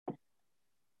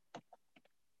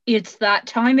It's that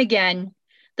time again.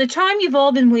 The time you've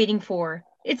all been waiting for.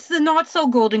 It's the Not So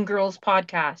Golden Girls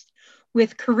podcast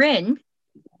with Corinne.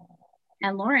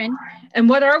 And Lauren, And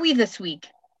what are we this week?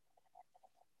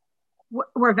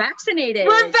 we're vaccinated.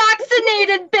 We're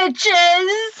vaccinated,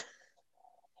 bitches.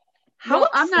 Well,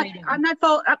 I'm not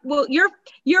full. Well,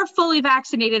 you're fully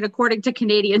vaccinated according to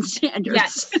Canadian standards.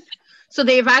 Yes. So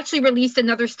they've actually released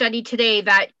another study today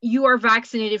that you are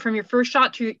vaccinated from your first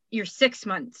shot to your 6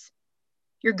 months.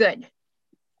 You're good.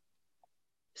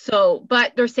 So,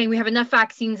 but they're saying we have enough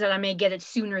vaccines that I may get it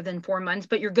sooner than 4 months,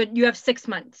 but you're good. You have 6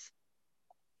 months.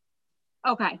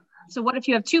 Okay. So what if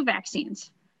you have 2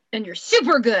 vaccines? And you're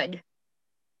super good.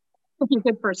 You're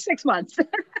good for 6 months.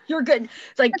 You're good.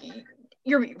 It's like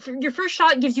your first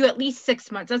shot gives you at least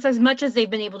 6 months. That's as much as they've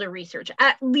been able to research.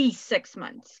 At least 6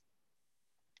 months.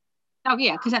 Oh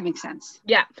yeah, because that makes sense.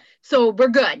 Yeah. So we're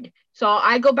good. So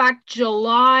I go back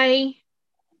July,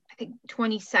 I think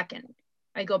 22nd.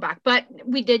 I go back. But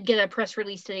we did get a press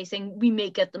release today saying we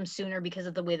may get them sooner because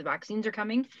of the way the vaccines are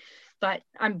coming. But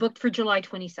I'm booked for July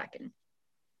 22nd.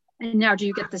 And now, do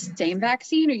you get the same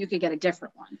vaccine, or you could get a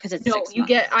different one because it's 6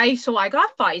 months? I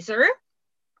got Pfizer,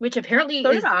 which apparently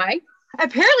so did I.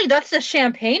 Apparently that's the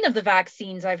champagne of the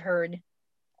vaccines, I've heard.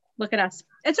 Look at us.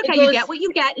 It's okay. You get what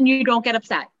you get, and you don't get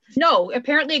upset. No,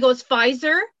 apparently it goes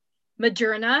Pfizer,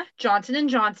 Moderna, Johnson &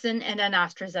 Johnson, and then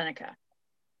AstraZeneca.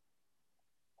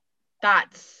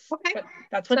 That's what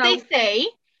they say.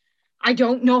 I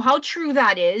don't know how true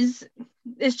that is.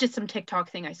 It's just some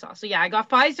TikTok thing I saw. So yeah, I got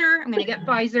Pfizer. I'm going to get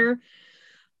Pfizer.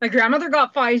 My grandmother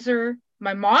got Pfizer.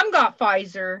 My mom got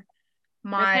Pfizer.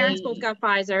 My parents both got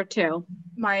Pfizer too.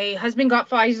 My husband got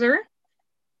Pfizer.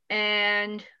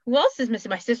 And who else is missing?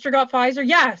 My sister got Pfizer.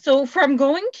 Yeah. So from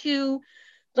going to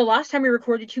the last time we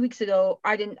recorded 2 weeks ago,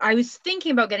 I was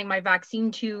thinking about getting my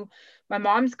vaccine too. My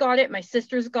mom's got it. My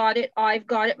sister's got it. I've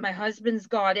got it. My husband's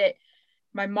got it.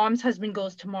 My mom's husband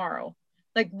goes tomorrow.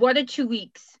 Like, what a 2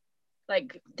 weeks.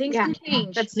 Like, things can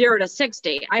change. That's 0 to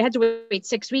 60. I had to wait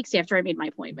 6 weeks after I made my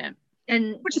appointment.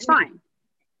 Which is fine.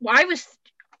 Well, I was,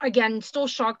 again, still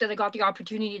shocked that I got the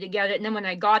opportunity to get it. And then when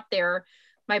I got there,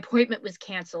 my appointment was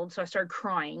canceled. So I started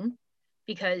crying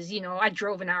because, I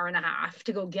drove an hour and a half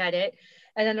to go get it.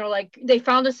 And then they're like, they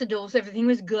found us a dose. Everything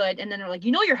was good. And then they're like,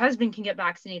 your husband can get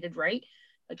vaccinated, right?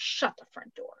 Like, shut the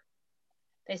front door.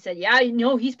 They said, yeah,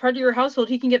 he's part of your household.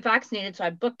 He can get vaccinated. So I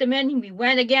booked him in. We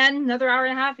went again, another hour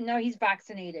and a half, and now he's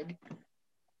vaccinated.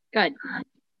 Good.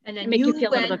 And then make you feel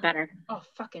a little bit better. Oh,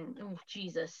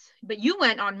 Jesus. But you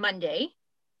went on Monday.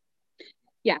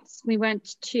 Yes, we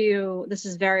went to, this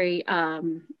is very, I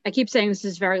keep saying this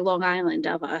is very Long Island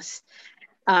of us.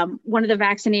 One of the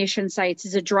vaccination sites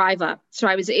is a drive up. So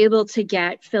I was able to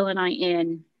get Phil and I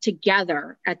in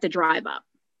together at the drive up.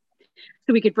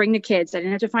 So we could bring the kids. I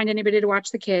didn't have to find anybody to watch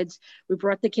the kids. We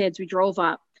brought the kids. We drove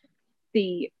up.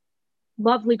 The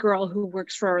lovely girl who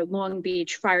works for Long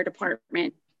Beach Fire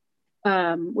Department,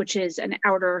 which is an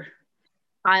outer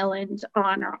island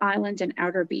on our island, an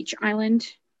outer beach island.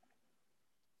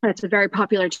 It's a very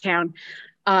popular town,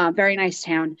 very nice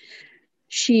town.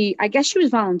 I guess she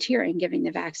was volunteering giving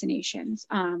the vaccinations.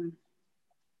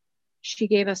 She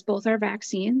gave us both our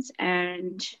vaccines,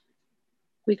 and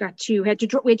we had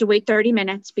to wait 30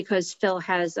 minutes because Phil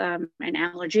has an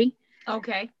allergy.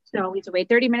 Okay. So we had to wait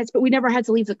 30 minutes, but we never had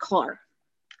to leave the car.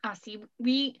 See,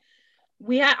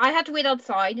 I had to wait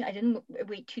outside. I didn't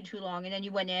wait too long. And then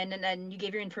you went in, and then you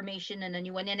gave your information, and then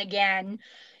you went in again.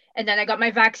 And then I got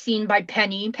my vaccine by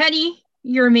Penny. Penny,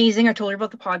 you're amazing. I told her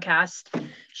about the podcast.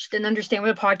 She didn't understand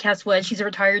what a podcast was. She's a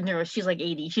retired nurse. She's like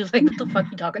 80. She was like, what the fuck are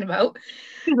you talking about?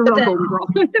 She's a real golden girl.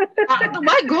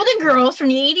 My golden girls from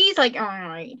the 80s, like, all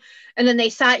right. And then they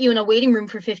sat you in a waiting room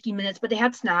for 15 minutes, but they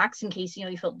had snacks in case,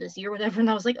 you felt dizzy or whatever. And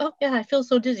I was like, oh, yeah, I feel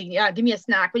so dizzy. Yeah, give me a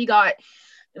snack. What do you got?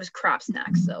 It was crap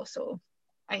snacks, though. So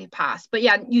I passed. But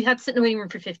yeah, you had to sit in the waiting room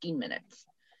for 15 minutes.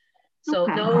 So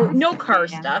okay. No car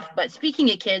stuff. But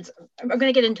speaking of kids, I'm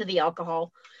going to get into the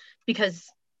alcohol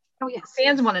because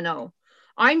fans want to know.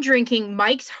 I'm drinking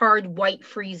Mike's Hard White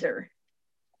Freezer.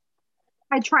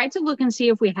 I tried to look and see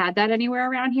if we had that anywhere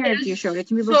around here. You showed it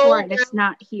to me before, and it's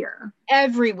not here.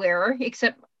 Everywhere,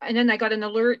 and then I got an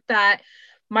alert that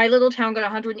my little town got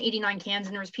 189 cans,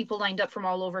 and there was people lined up from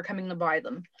all over coming to buy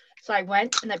them. So I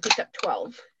went and I picked up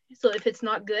 12. So if it's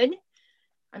not good,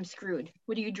 I'm screwed.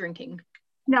 What are you drinking?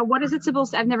 Now, what is it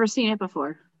supposed to? I've never seen it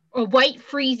before. A white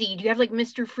Freezy. Do you have like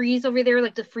Mr. Freeze over there,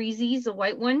 like the Freezies, the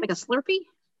white one? Like a Slurpee?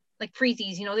 Like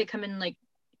Freezies, they come in like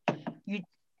you.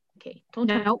 Okay, don't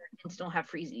have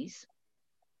Freezies.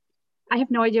 I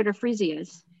have no idea what a Freezy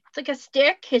is. It's like a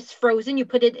stick. It's frozen. You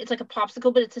put it, it's like a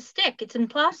popsicle, but it's a stick. It's in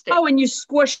plastic. Oh, and you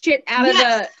squish it out of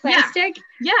the plastic?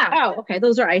 Yeah. Oh, okay.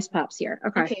 Those are ice pops here.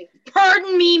 Okay.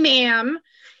 Pardon me, ma'am.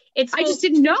 I just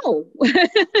didn't know.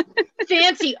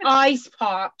 Fancy ice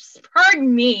pops.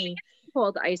 Pardon me.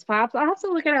 Called ice pops. I'll have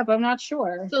to look it up. I'm not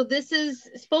sure. So this is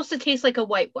supposed to taste like a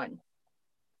white one.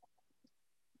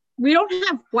 We don't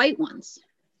have white ones.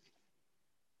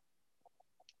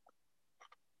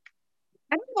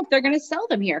 I don't know if they're going to sell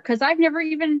them here because I've never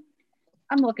even,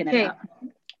 I'm looking it up.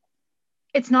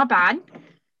 It's not bad.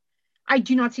 I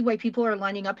do not see why people are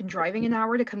lining up and driving an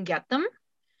hour to come get them.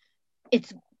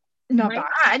 It's not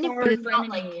bad, but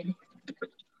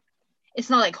it's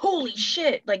not like, holy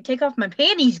shit, like take off my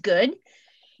panties good.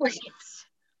 Like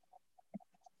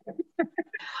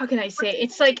how can I say?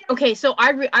 It's like, okay, so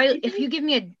I if you give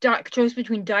me a choice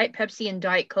between Diet Pepsi and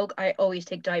Diet Coke, I always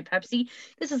take Diet Pepsi.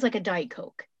 This is like a Diet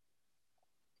Coke.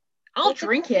 I'll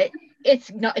drink it. It's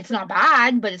not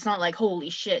bad, but it's not like, holy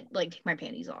shit, like take my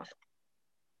panties off.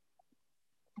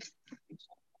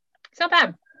 It's not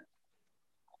bad.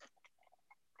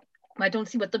 I don't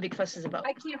see what the big fuss is about.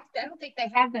 I don't think they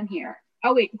have them here.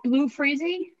 Oh wait, blue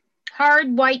freezy?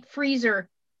 Hard white freezer.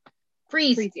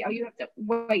 Freeze. Freezy. Oh, you have the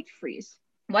white freeze.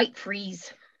 White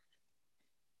freeze.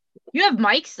 You have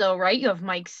mics though, right? You have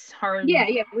mics hard. Yeah,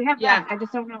 we have that. I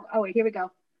just don't know. Oh wait, here we go.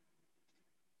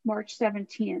 March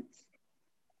 17th.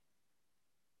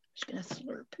 Just gonna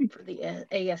slurp for the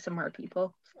ASMR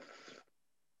people.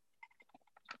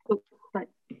 Oh, but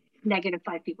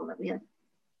 -5 people that we had.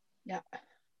 Yeah.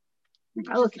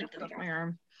 I'll look it up my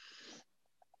arm.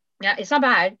 Yeah, it's not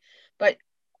bad, but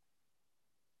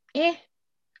I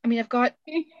mean, I've got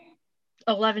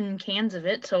 11 cans of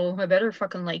it, so I better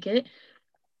fucking like it.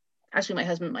 Actually, my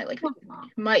husband might like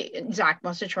it. Zach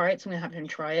wants to try it, so I'm gonna have him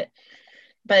try it.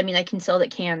 But I mean, I can sell the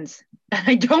cans.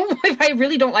 If I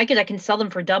really don't like it, I can sell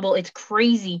them for double. It's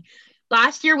crazy.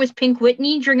 Last year was Pink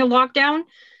Whitney during a lockdown.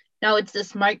 Now it's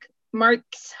this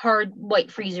Mark's hard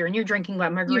white freezer, and you're drinking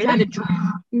what, margarita?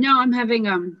 No, I'm having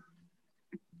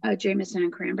a Jameson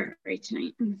and cranberry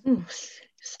tonight. Ooh,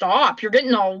 stop! You're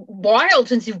getting all wild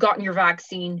since you've gotten your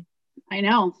vaccine. I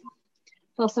know.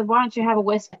 Phil said, "Why don't you have a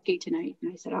whiskey tonight?"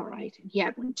 And I said, "All right." And he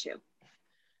had one too.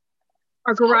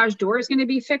 Our garage door is going to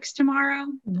be fixed tomorrow.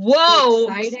 Whoa!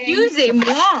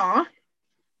 Excusez-moi.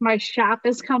 My shop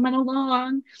is coming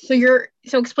along. So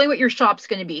explain what your shop's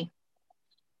going to be.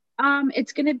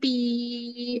 It's going to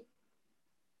be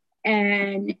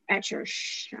an etcher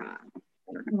shop.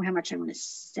 I don't know how much I want to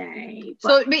say.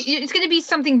 So it's going to be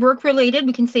something work related.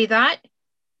 We can say that.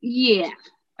 Yeah,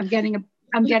 I'm getting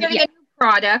a new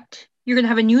product. You're going to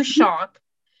have a new shop,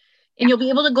 and you'll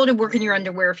be able to go to work in your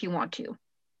underwear if you want to.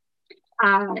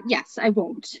 Yes, I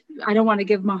won't. I don't want to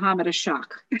give Mohammed a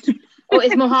shock. Oh,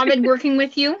 is Mohammed working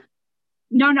with you?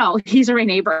 No, he's our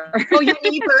neighbor. Oh, your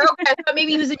neighbor. Okay, I thought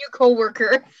maybe he was a new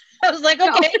coworker. I was like, okay,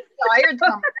 no. Hired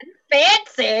someone.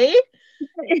 Fancy.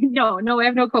 No, I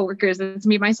have no coworkers. It's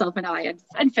me, myself, and I,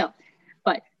 and Phil.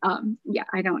 But yeah,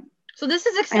 I don't. So this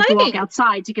is exciting. I have to walk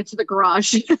outside to get to the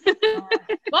garage. Well, maybe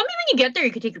when you get there,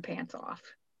 you could take your pants off.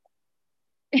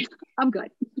 I'm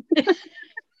good.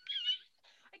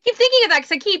 I keep thinking of that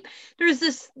because there's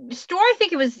this store, I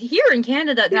think it was here in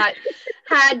Canada, that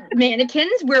had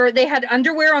mannequins where they had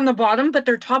underwear on the bottom, but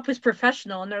their top was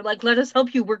professional, and they're like, let us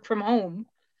help you work from home.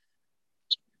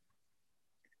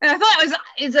 And I thought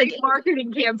it's like a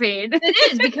marketing campaign.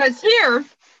 It is, because here,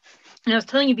 and I was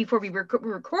telling you before we were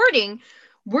recording,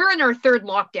 we're in our third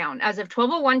lockdown. As of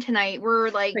 12:01 tonight,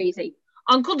 we're like crazy.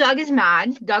 Uncle Doug is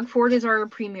mad. Doug Ford is our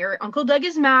premier. Uncle Doug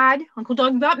is mad. Uncle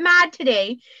Doug got mad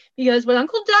today because what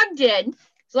Uncle Doug did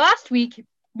is last week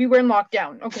we were in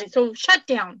lockdown. Okay, so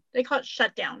shutdown. They call it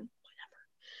shutdown.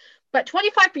 Whatever.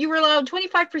 But you were allowed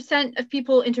 25% of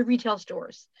people into retail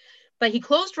stores. But he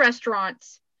closed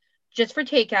restaurants just for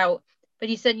takeout. But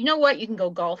he said, you know what? You can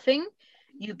go golfing.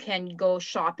 You can go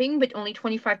shopping, but only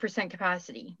 25%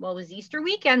 capacity. Well, it was Easter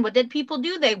weekend. What did people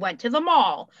do? They went to the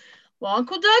mall. Well,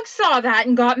 Uncle Doug saw that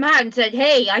and got mad and said,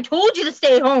 hey, I told you to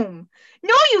stay home.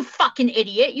 No, you fucking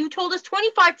idiot. You told us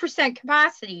 25%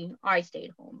 capacity. I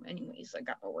stayed home. Anyways, I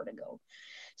got nowhere to go.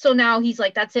 So now he's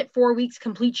like, that's it. 4 weeks,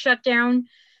 complete shutdown.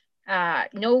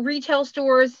 No retail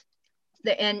stores.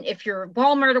 And if you're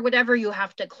Walmart or whatever, you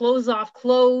have to close off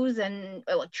clothes and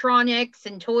electronics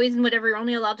and toys and whatever. You're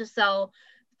only allowed to sell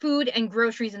food and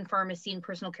groceries and pharmacy and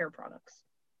personal care products.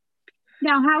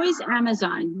 Now, how is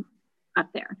Amazon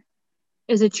up there?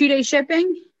 Is it 2-day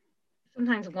shipping?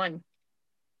 Sometimes one.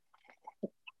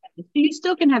 You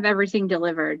still can have everything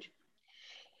delivered.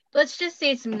 Let's just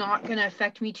say it's not going to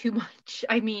affect me too much.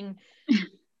 I mean,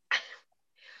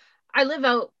 I live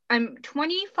out I'm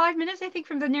 25 minutes, I think,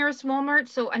 from the nearest Walmart.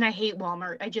 So, and I hate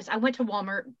Walmart. I went to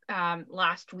Walmart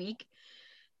last week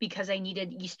because I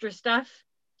needed Easter stuff.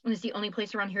 And it's the only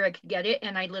place around here I could get it.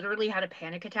 And I literally had a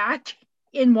panic attack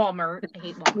in Walmart. I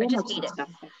hate Walmart. I just Walmart's hate it. stuff.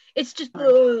 It's just,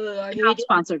 Sorry. I hate Not it.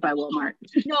 sponsored by Walmart.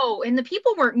 No, and the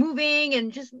people weren't moving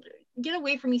and just get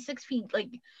away from me 6 feet. Like,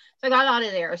 so I got out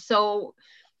of there. So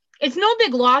it's no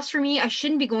big loss for me. I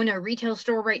shouldn't be going to a retail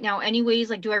store right now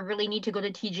anyways. Like, do I really need to go to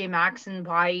TJ Maxx and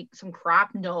buy some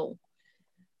crap? No.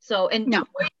 So, No.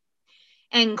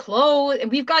 and clothes, and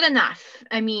we've got enough.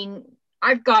 I mean,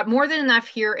 I've got more than enough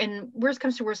here. And worst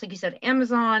comes to worst, like you said,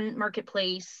 Amazon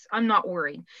Marketplace, I'm not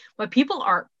worried. But people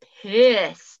are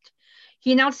pissed.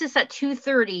 He announced this at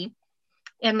 2:30,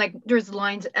 and like there's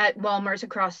lines at Walmarts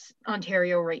across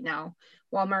Ontario right now.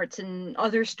 Walmarts and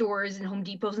other stores and Home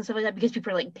Depots and stuff like that, because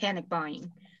people are like panic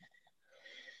buying.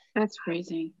 That's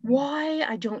crazy. Why?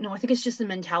 I don't know. I think it's just the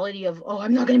mentality of, oh,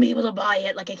 I'm not going to be able to buy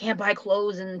it. Like, I can't buy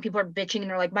clothes. And people are bitching and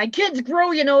they're like, my kids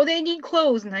grow, they need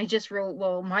clothes. And I just wrote,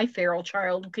 well, my feral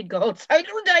child could go outside in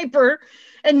a diaper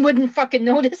and wouldn't fucking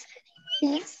notice.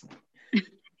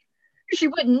 She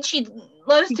wouldn't. She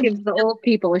loves to give the old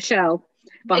people a show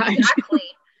behind exactly. you.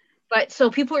 But so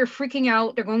people are freaking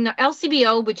out. They're going to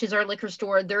LCBO, which is our liquor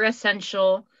store. They're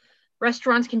essential.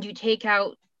 Restaurants can do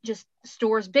takeout, just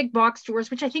stores, big box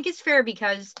stores, which I think is fair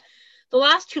because the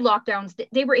last two lockdowns,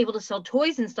 they were able to sell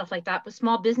toys and stuff like that, but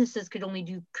small businesses could only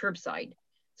do curbside.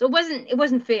 So it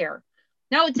wasn't fair.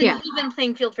 Now it's an even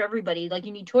playing field for everybody. Like,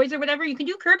 you need toys or whatever, you can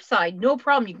do curbside, no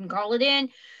problem. You can call it in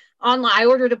online. I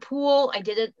ordered a pool. I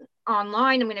did it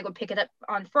online. I'm going to go pick it up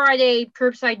on Friday,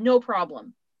 curbside, no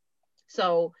problem.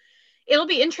 So it'll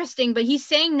be interesting, but he's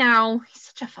saying now, he's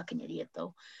such a fucking idiot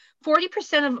though,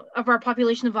 40% of our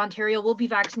population of Ontario will be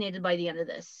vaccinated by the end of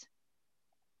this.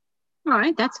 All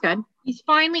right, that's good. He's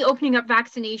finally opening up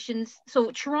vaccinations.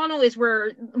 So Toronto is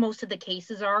where most of the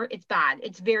cases are. It's bad.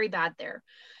 It's very bad there.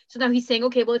 So now he's saying,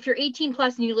 okay, well, if you're 18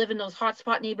 plus and you live in those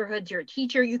hotspot neighborhoods, you're a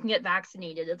teacher, you can get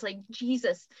vaccinated. It's like,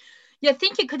 Jesus. You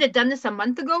think you could have done this a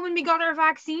month ago when we got our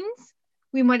vaccines?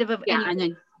 We might have. Yeah, and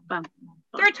then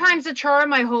third time's a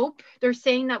charm, I hope. They're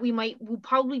saying that we'll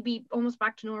probably be almost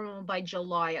back to normal by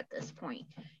July at this point,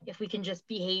 if we can just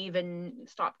behave and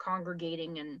stop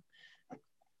congregating and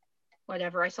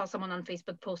whatever. I saw someone on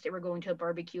Facebook post they were going to a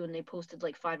barbecue and they posted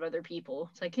like 5 other people.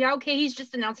 It's like, yeah, okay, he's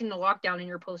just announcing the lockdown and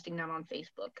you're posting that on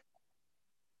Facebook.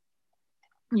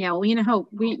 Yeah, well, you know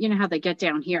how they get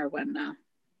down here when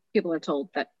people are told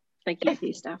that they can't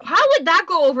do stuff. How would that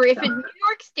go over if in New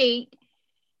York State,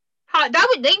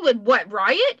 they would what,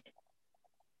 riot?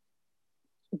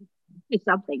 It's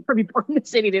something for me burning the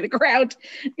city to the ground.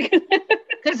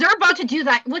 Because they're about to do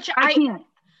that, which I can't.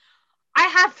 I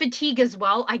have fatigue as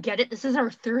well. I get it. This is our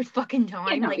third fucking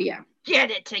time. Get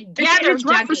it together. It's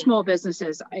rough for small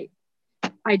businesses. I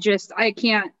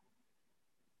can't.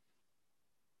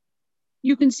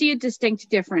 You can see a distinct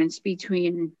difference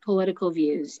between political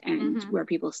views and where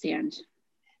people stand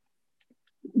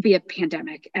via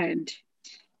pandemic. And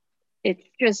it's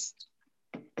just,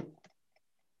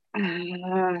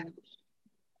 like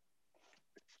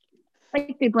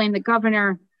they blame the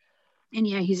governor and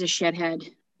yeah, he's a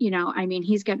shithead. I mean,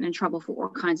 he's getting in trouble for all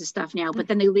kinds of stuff now, but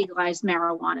then they legalized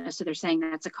marijuana. So they're saying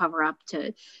that's a cover up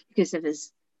because of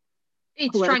his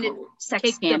trying to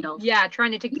sex scandal.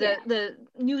 Trying to take the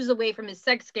news away from his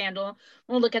sex scandal.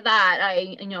 Well, look at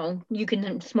that. You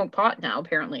can smoke pot now,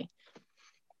 apparently.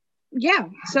 Yeah.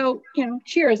 So,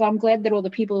 cheers. I'm glad that all the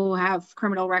people who have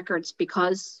criminal records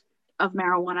because of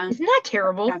marijuana. Isn't that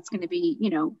terrible? That's going to be,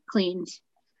 cleaned.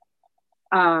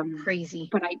 Crazy.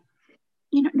 But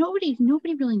nobody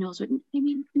really knows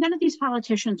none of these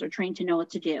politicians are trained to know what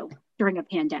to do during a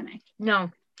pandemic.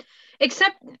 No,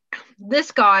 except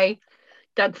this guy,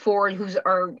 Doug Ford, who's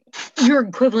your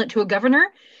equivalent to a governor.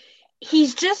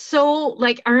 He's just so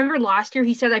like, I remember last year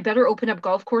he said, I better open up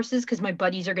golf courses because my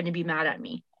buddies are going to be mad at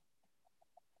me.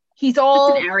 It's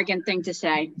an arrogant thing to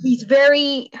say. He's a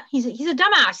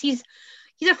dumbass. He's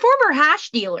a former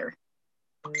hash dealer.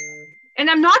 And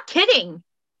I'm not kidding.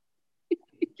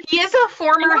 He is a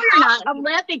former. I'm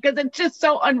laughing because it's just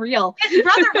so unreal. His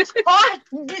brother was caught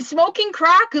smoking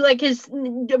crack. Like his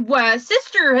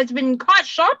sister has been caught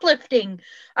shoplifting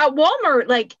at Walmart.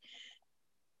 Like,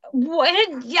 what?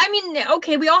 I mean,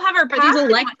 okay, we all have our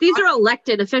past. These are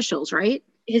elected officials, right?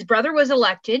 His brother was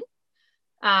elected.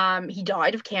 He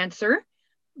died of cancer,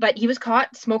 but he was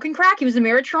caught smoking crack. He was the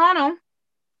mayor of Toronto.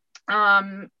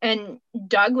 And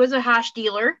Doug was a hash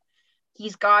dealer.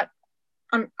 He's got.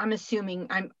 I'm assuming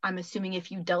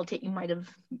if you dealt it, you might have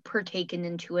partaken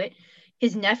into it.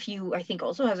 His nephew, I think,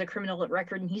 also has a criminal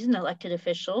record, and he's an elected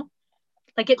official.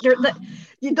 Like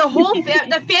the whole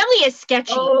the family is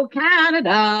sketchy. Oh,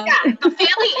 Canada. Yeah, the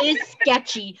family is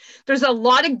sketchy. There's a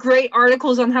lot of great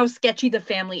articles on how sketchy the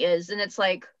family is. And it's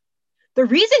like, the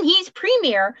reason he's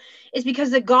premier is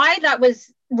because the guy that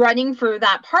was running for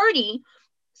that party,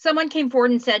 someone came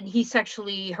forward and said he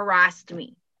sexually harassed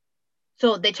me.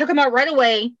 So they took him out right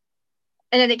away.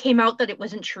 And then it came out that it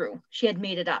wasn't true. She had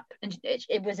made it up. And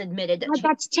it was admitted that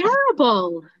that's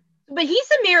terrible. But he's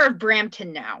the mayor of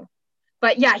Brampton now.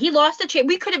 But yeah, he lost a chance.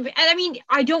 We could have, and I mean,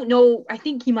 I don't know. I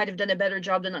think he might have done a better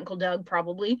job than Uncle Doug,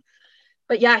 probably.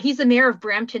 But yeah, he's the mayor of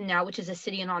Brampton now, which is a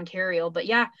city in Ontario. But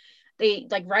yeah, they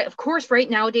like, right, of course, right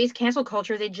nowadays, cancel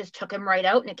culture, they just took him right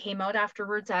out, and it came out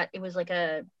afterwards that it was like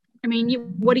a. I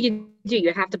mean, what do?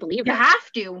 You have to believe it. You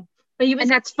have to. But he was,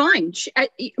 and that's fine,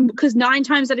 because 9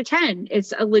 times out of 10,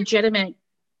 it's a legitimate,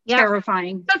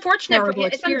 terrifying, it's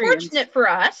unfortunate for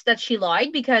us that she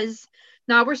lied, because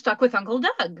now we're stuck with Uncle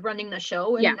Doug running the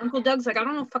show, and Uncle Doug's like, I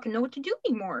don't fucking know what to do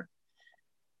anymore.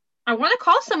 I want to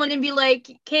call someone and be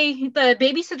like, okay, the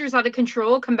babysitter's out of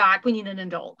control. Come back. We need an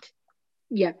adult.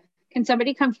 Yeah. Can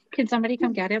somebody come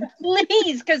get him?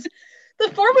 Please, because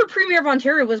the former premier of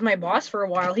Ontario was my boss for a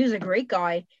while. He was a great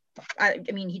guy. I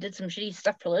mean, he did some shitty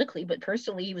stuff politically, but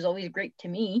personally, he was always great to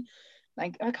me.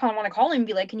 Like, I kind of want to call him and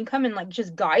be like, can you come and like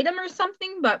just guide him or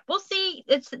something? But we'll see.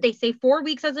 They say 4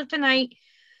 weeks as of tonight.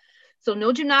 So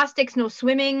no gymnastics, no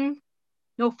swimming,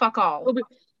 no fuck all.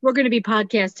 We're going to be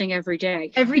podcasting every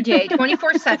day. Every day,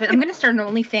 24/7. I'm going to start an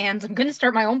OnlyFans. I'm going to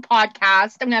start my own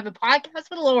podcast. I'm going to have a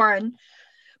podcast with Lauren.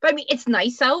 But I mean, it's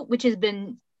nice out, which has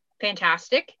been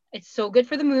fantastic. It's so good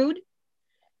for the mood.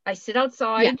 I sit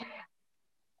outside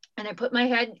and I put my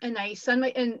head and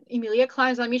and Emilia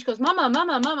climbs on me. She goes, Mama,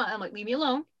 Mama, Mama. I'm like, leave me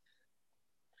alone.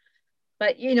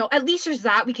 But, you know, at least there's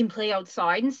that. We can play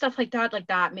outside and stuff like that. Like,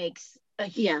 that makes a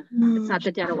huge... It's not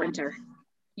the dead of winter.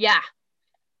 Yeah.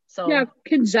 So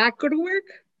can Zach go to work?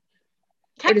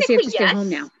 Technically, or does he have to stay home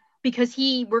now? Because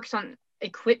he works on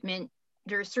equipment.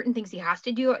 There are certain things he has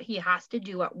to do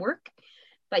at work,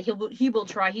 but he will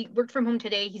try. He worked from home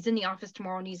today. He's in the office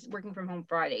tomorrow, and he's working from home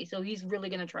Friday. So he's really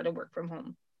going to try to work from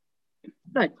home.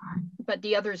 Good. But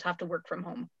the others have to work from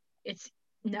home. It's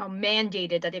now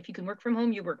mandated that if you can work from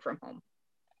home, you work from home.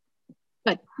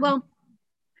 Good. Well,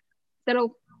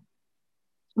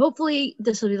 hopefully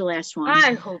this will be the last one.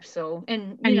 I hope so.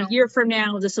 And a year from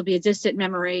now, this will be a distant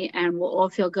memory, and we'll all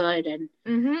feel good. And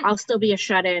I'll still be a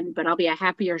shut-in, but I'll be a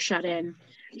happier shut-in.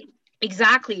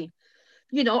 Exactly.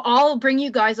 You know, I'll bring you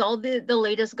guys all the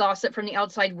latest gossip from the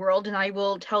outside world, and I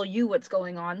will tell you what's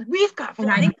going on. We've got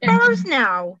flying cars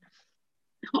now.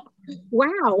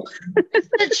 Wow. It's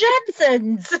the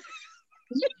Jetsons.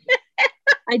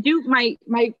 I do. My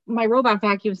robot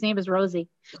vacuum's name is Rosie.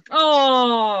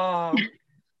 Oh.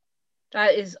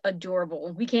 That is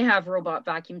adorable. We can't have robot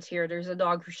vacuums here. There's a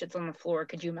dog who shits on the floor.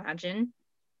 Could you imagine?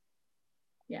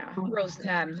 Yeah.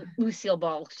 Lucille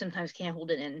Ball sometimes can't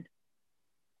hold it in.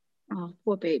 Oh,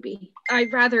 poor baby.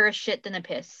 I'd rather a shit than a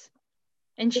piss.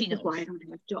 And she knows. Why I don't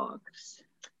have dogs.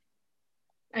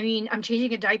 I mean, I'm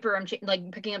changing a diaper. I'm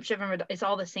like picking up shit from it's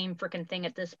all the same freaking thing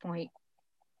at this point.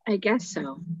 I guess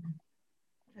so.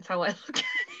 That's how I look at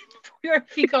it.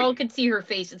 If you all could see her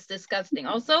face, it's disgusting.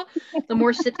 Also, the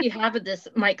more sips you have of this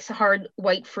Mike's Hard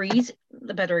White Freeze,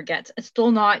 the better it gets. It's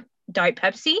still not Diet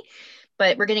Pepsi,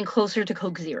 but we're getting closer to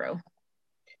Coke Zero.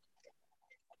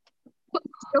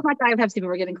 Still not Diet Pepsi, but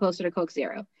we're getting closer to Coke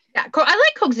Zero. Yeah, I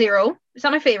like Coke Zero. It's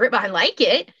not my favorite, but I like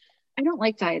it. I don't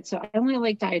like diet, so I only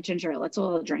like diet ginger ale. That's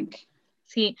all I'll drink.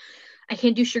 See, I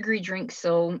can't do sugary drinks,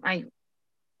 so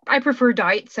I prefer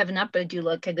Diet 7-Up, but I do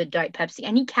like a good Diet Pepsi.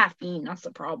 I need caffeine. That's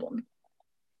the problem.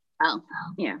 Oh,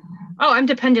 yeah. Oh, I'm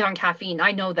dependent on caffeine.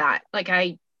 I know that. Like,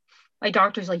 my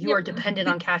doctor's like, you are dependent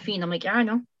on caffeine. I'm like, yeah, I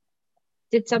know.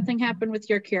 Did something happen with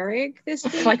your Keurig this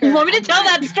week? Like, you want me to tell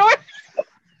that story?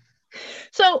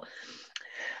 So,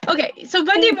 okay. So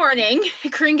Monday morning,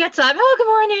 Corinne gets up. Oh, good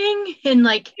morning. And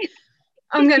like,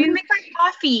 I'm going to make my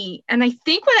coffee. And I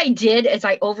think what I did is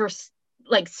I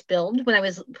spilled when I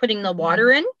was putting the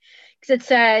water in, because it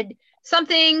said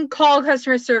something, call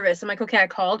customer service. I'm like, okay, I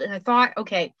called, and I thought,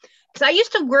 okay, because I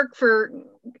used to work for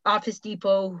Office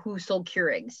Depot who sold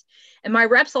Keurigs, and my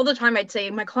reps all the time, I'd say,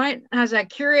 my client has a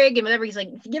Keurig and whatever. He's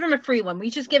like, give him a free one.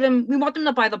 We want them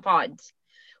to buy the pods.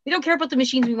 We don't care about the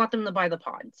machines. We want them to buy the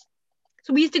pods.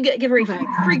 So we used to give her a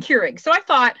free Keurig. So I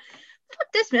thought,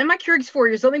 fuck this, man. My Keurig's 4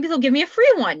 years old. Maybe they'll give me a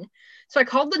free one. So I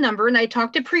called the number and I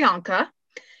talked to Priyanka.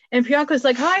 And Priyanka's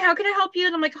like, hi, how can I help you?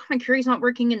 And I'm like, oh, my Keurig's not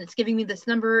working and it's giving me this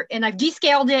number. And I've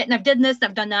descaled it and I've done this and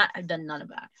I've done that. I've done none of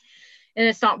that. and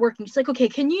it's not working. She's like, okay,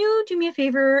 can you do me a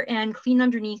favor and clean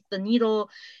underneath the needle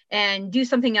and do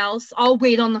something else? I'll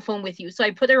wait on the phone with you. So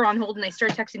I put her on hold and I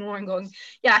started texting Lauren going,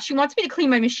 yeah, she wants me to clean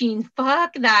my machine.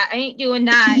 Fuck that. I ain't doing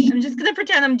that. I'm just going to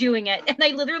pretend I'm doing it. And I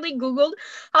literally Googled,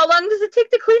 how long does it take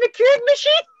to clean a Keurig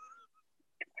machine?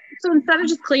 So instead of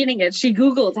just cleaning it, she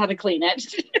Googled how to clean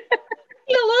it.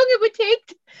 How long it would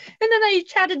take. And then I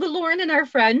chatted with Lauren and our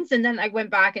friends, and then I went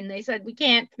back and they said, we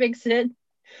can't fix it.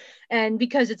 And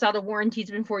because it's out of warranty,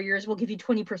 it's been 4 years, we'll give you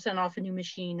 20% off a new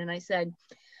machine. And I said,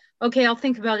 okay, I'll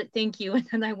think about it. Thank you. And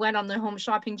then I went on the home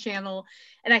shopping channel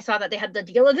and I saw that they had the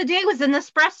deal of the day was an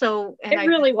espresso. And it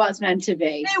really was meant to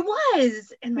be. It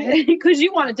was. And because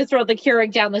you wanted to throw the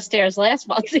Keurig down the stairs last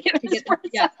month to get an espresso.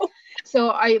 Yeah. So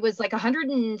I was like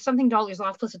 $100 and something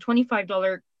off plus a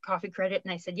 $25 coffee credit.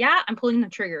 And I said, yeah, I'm pulling the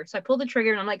trigger. So I pulled the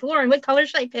trigger and I'm like, Lauren, what color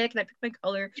should I pick? And I picked my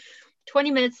color. 20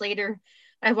 minutes later,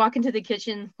 I walk into the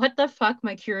kitchen. What the fuck?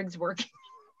 My Keurig's working.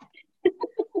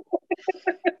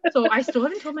 So I still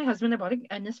haven't told my husband about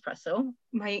an espresso.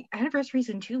 My anniversary's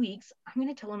in 2 weeks. I'm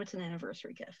going to tell him it's an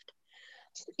anniversary gift.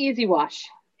 Easy wash.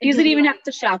 He doesn't even have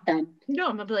to shout then. No,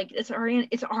 I'm gonna be like, it's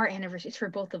our anniversary. It's for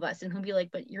both of us. And he'll be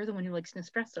like, but you're the one who likes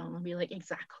Nespresso. And I'll be like,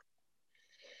 exactly.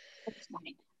 That's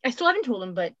fine. I still haven't told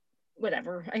him, but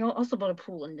whatever. I also bought a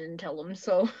pool and didn't tell him.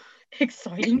 So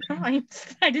exciting times.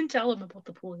 I didn't tell him about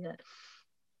the pool yet.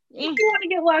 You want to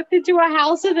get locked into a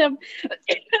house with him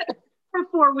for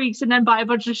 4 weeks and then buy a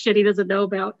bunch of shit he doesn't know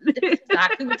about. That's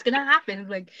exactly what's gonna happen.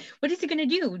 Like, what is he gonna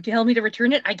do? Tell me to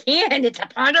return it? I can't. It's a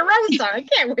Ponderosa. I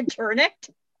can't return it.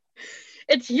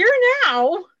 It's here now.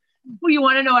 Well, you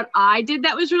want to know what I did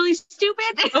that was really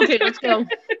stupid? Okay, let's go.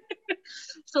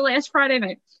 So last Friday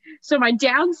night, so my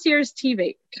downstairs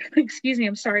TV, excuse me,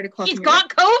 I'm sorry to cough. She's got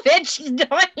COVID. She's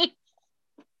dying.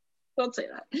 Don't say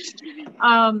that.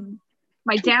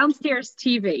 My downstairs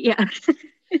TV, yeah,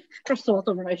 for salt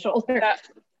over my shoulder,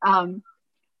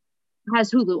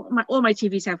 has Hulu. All my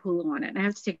TVs have Hulu on it, and I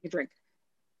have to take a drink.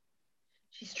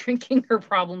 She's drinking her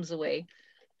problems away.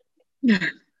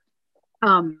 The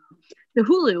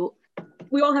Hulu,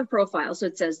 we all have profiles. So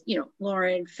it says,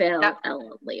 Lauren, Phil,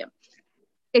 Ella, Liam.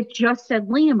 It just said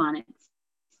Liam on it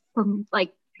for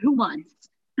like 2 months.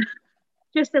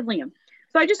 Just said Liam.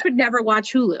 So I just would never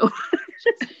watch Hulu.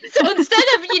 So instead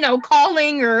of,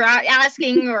 calling or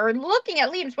asking or looking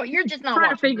at Liam's, but you're just not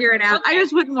trying to figure it out. Okay. I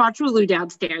just wouldn't watch Hulu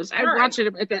downstairs. I'd watch it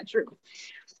in my bedroom.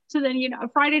 So then,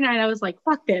 Friday night, I was like,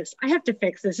 fuck this. I have to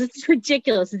fix this. It's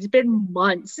ridiculous. It's been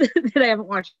months that I haven't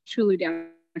watched Hulu down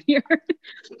here.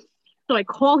 So I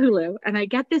call Hulu and I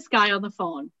get this guy on the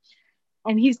phone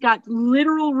and he's got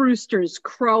literal roosters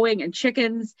crowing and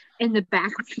chickens in the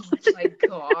background. Oh my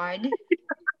God.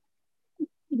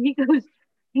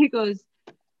 He goes,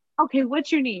 okay,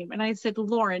 what's your name? And I said,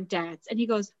 Lauren Datz. And he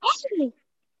goes,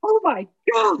 oh my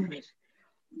God,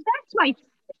 that's my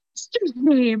sister's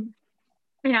name.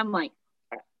 And I'm like,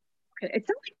 okay. It's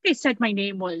not like they said my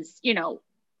name was,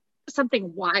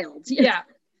 something wild. Yeah.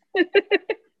 I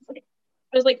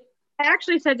was like, I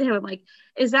actually said to him, I'm like,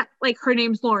 is that like her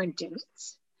name's Lauren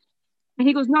Datz? And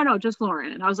he goes, no, just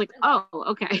Lauren. And I was like, oh,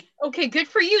 okay. Okay, good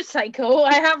for you, psycho.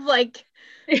 I have like...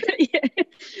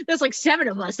 There's like 7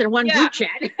 of us in one group chat.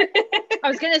 I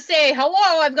was going to say,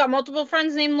 hello, I've got multiple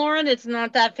friends named Lauren. It's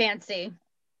not that fancy.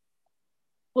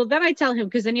 Well, then I tell him,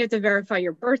 because then you have to verify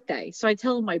your birthday. So I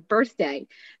tell him my birthday.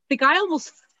 The guy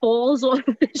almost falls off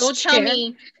his Don't chair. tell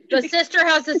me. The sister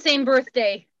has the same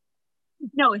birthday.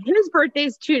 No, his birthday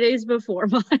is 2 days before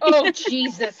mine. Oh,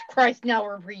 Jesus Christ. Now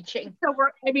we're reaching. So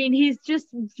he's just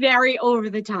very over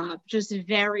the top, just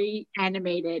very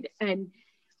animated. And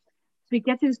we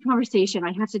get to this conversation.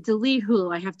 I have to delete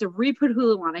Hulu. I have to re-put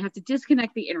Hulu on. I have to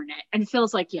disconnect the internet. And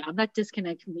Phil's like, yeah, I'm not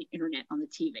disconnecting the internet on the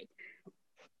TV.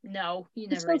 No, he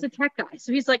never. Phil's a tech guy.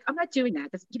 So he's like, I'm not doing that.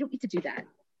 You don't need to do that.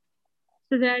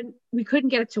 So then we couldn't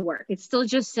get it to work. It still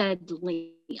just said Liam.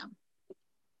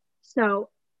 So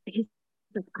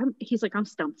he's like, I'm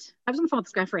stumped. I was on the phone with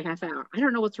this guy for a half hour. I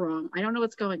don't know what's wrong. I don't know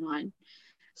what's going on.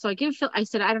 So I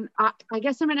said, I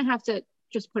guess I'm going to have to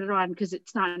just put it on because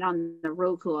it's not on the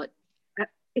Roku.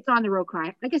 It's on the Roku.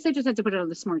 I guess I just have to put it on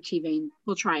the smart TV and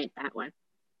we'll try it that way.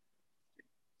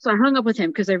 So I hung up with him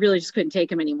because I really just couldn't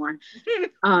take him anymore.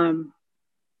 And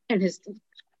his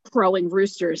crowing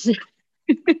roosters.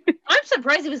 I'm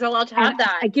surprised he was allowed to have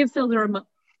that. I give Phil the remote.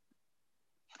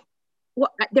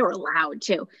 Well, they were loud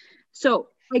too. So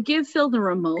I give Phil the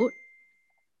remote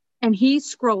and he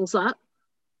scrolls up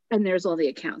and there's all the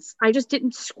accounts. I just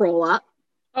didn't scroll up.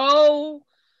 Oh,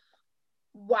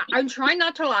 wow. I'm trying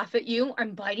not to laugh at you.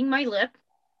 I'm biting my lip.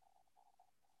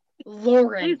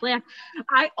 Lauren. Please laugh.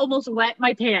 I almost wet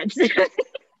my pants.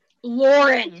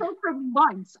 Lauren. For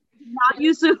months. Not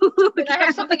use the Hulu When I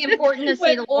have something important to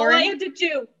say to All I Lauren, had to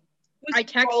do was I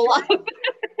text scroll her up.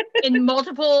 in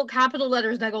multiple capital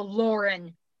letters and I go,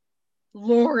 Lauren.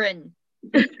 Audio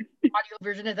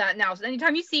version of that now. So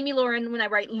anytime you see me, Lauren, when I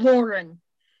write Lauren,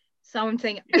 so I'm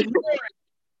saying Lauren.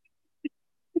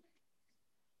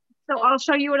 So I'll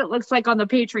show you what it looks like on the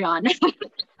Patreon.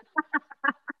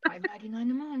 $5.99 a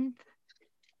month.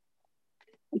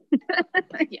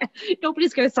 Yeah,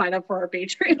 nobody's gonna sign up for our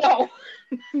Patreon. No,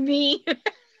 me.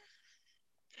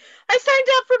 I signed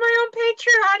up for my own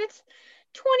Patreon. It's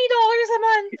 $20 a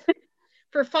month.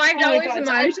 For $5 a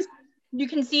month, you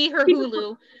can see her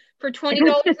Hulu. For $20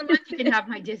 a month, you can have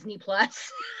my Disney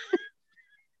Plus.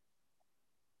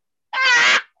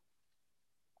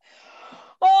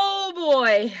 Oh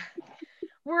boy,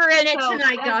 we're in it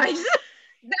tonight, guys.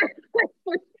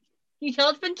 You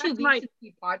tell it's been 2 weeks since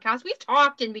we podcast. We've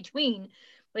talked in between,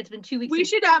 but it's been 2 weeks. We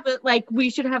should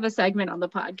have a segment on the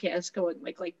podcast going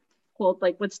like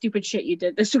what stupid shit you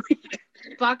did this week.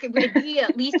 Fuck, it would be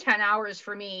at least 10 hours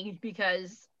for me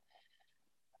because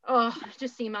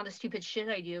just the amount of stupid shit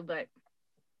I do. But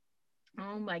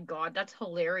oh my god, that's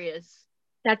hilarious.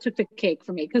 That took the cake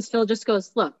for me because Phil just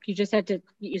goes, look, you just had to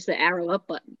use the arrow up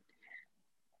button.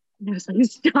 And I was like,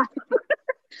 stop.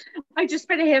 I just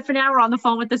spent a half an hour on the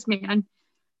phone with this man.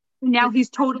 Now he's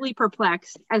totally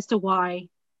perplexed as to why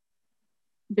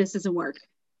this doesn't work.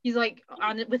 He's like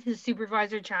on it with his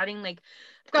supervisor chatting. Like,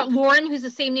 I've got Lauren, who's the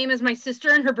same name as my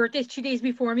sister, and her birthday's 2 days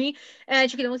before me.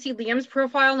 And she can only see Liam's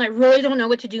profile, and I really don't know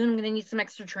what to do, and I'm going to need some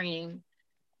extra training.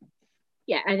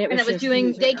 Yeah, and I was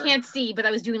doing, they can't see, but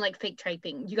I was doing like fake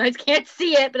typing. You guys can't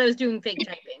see it, but I was doing fake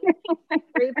typing.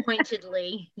 Very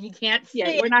pointedly. You can't see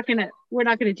it. We're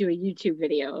not gonna do a YouTube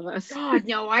video of us. God,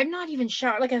 no, I'm not even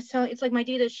shower. Like I was telling, it's like my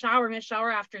day to shower. I'm gonna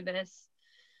shower after this.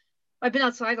 I've been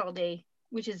outside all day,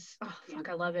 which is fuck,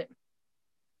 I love it.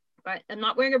 But I'm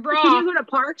not wearing a bra. Can you go to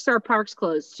parks or are parks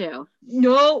closed too?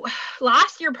 No,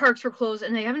 last year parks were closed,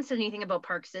 and they haven't said anything about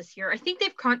parks this year. I think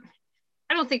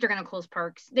I don't think they're gonna close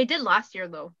parks. They did last year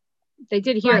though. They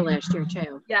did here last year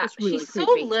too. Yeah, really she's creepy.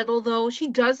 So little though. She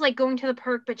does like going to the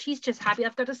park, but she's just happy.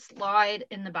 I've got a slide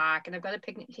in the back, and I've got a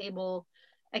picnic table,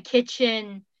 a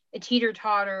kitchen, a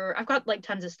teeter-totter. I've got like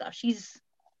tons of stuff. She's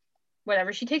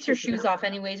whatever. She takes her shoes off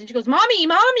anyways, and she goes,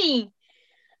 "Mommy!"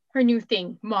 Her new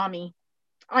thing, mommy.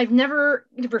 I've never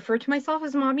referred to myself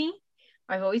as mommy.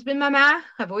 I've always been mama.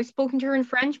 I've always spoken to her in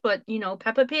French, but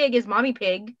Peppa Pig is mommy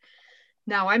pig.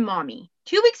 Now I'm mommy.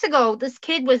 2 weeks ago, this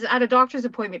kid was at a doctor's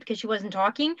appointment because she wasn't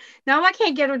talking. Now I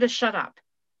can't get her to shut up.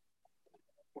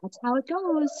 That's how it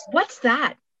goes. What's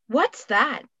that? Who's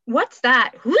that?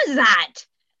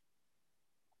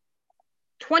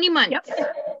 20 months. Yep.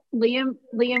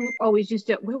 Liam always used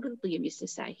to, what would Liam used to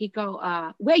say? He'd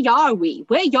go, where are we?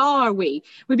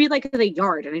 We'd be like in the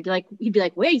yard, and he'd be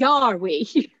like, where are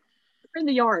we? We're in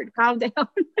the yard, calm down.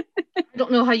 I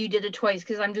don't know how you did it twice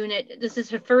because I'm doing it. This is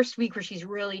her first week where she's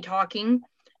really talking.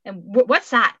 And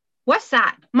what's that?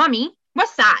 Mommy,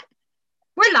 what's that?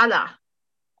 Where's Lala?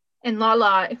 And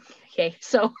Lala, okay,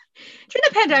 so during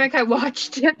the pandemic, I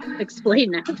watched.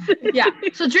 Explain that. Yeah,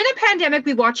 so during the pandemic,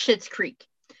 we watched Schitt's Creek.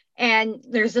 And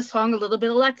there's a song, A Little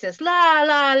Bit Alexis. La,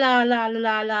 la, la, la,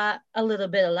 la, la, a little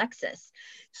bit Alexis.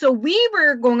 So we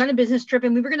were going on a business trip,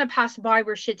 and we were going to pass by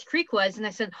where Schitt's Creek was. And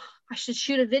I said, I should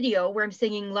shoot a video where I'm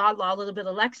singing La La, a little bit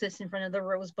Alexis in front of the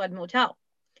Rosebud Motel.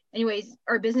 Anyways,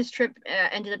 our business trip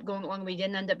ended up going along. We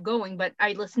didn't end up going, but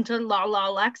I listened to La La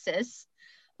Alexis,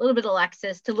 a little bit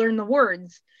Alexis, to learn the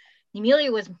words.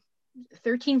 Emilia was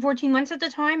 13, 14 months at the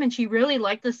time, and she really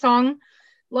liked the song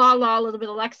La La, a little bit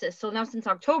Alexis. So now since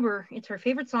October, it's her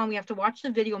favorite song. We have to watch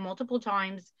the video multiple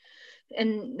times.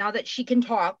 And now that she can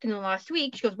talk in the last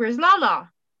week, she goes, where's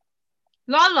Lala?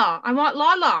 Lala, I want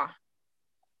Lala.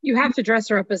 You have to dress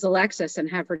her up as Alexis and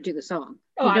have her do the song.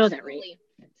 Oh, you know that, right?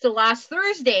 So last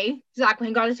Thursday, Zach went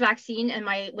and got his vaccine, and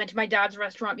went to my dad's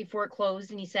restaurant before it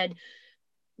closed, and he said,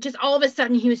 just all of a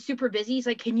sudden, he was super busy. He's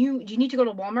like, do you need to go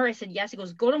to Walmart? I said, yes. He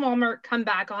goes, go to Walmart, come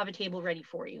back, I'll have a table ready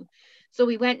for you. So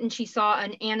we went, and she saw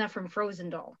an Anna from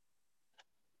Frozen doll.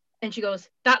 And she goes,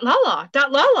 that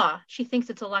Lala. She thinks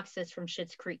it's Alexis from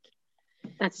Schitt's Creek.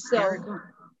 That's so.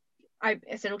 I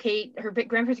said, okay, her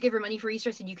grandparents gave her money for Easter.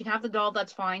 I said, you can have the doll,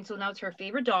 that's fine. So now it's her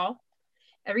favorite doll.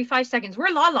 Every 5 seconds,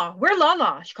 where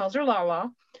Lala? She calls her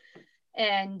Lala.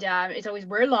 And it's always,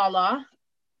 where Lala?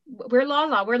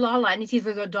 And it's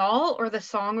either the doll or the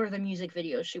song or the music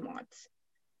video she wants.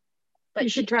 But you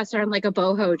should dress her in like a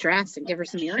boho dress and give her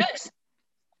some earrings.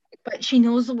 But she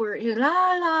knows the word,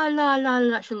 la, la, la,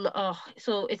 la, la.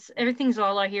 So everything's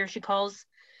Lala here. She calls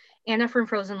Anna from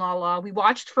Frozen Lala. We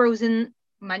watched Frozen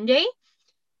Monday.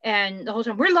 And the whole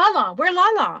time, where Lala? Where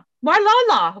Lala? Why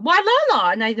Lala? Why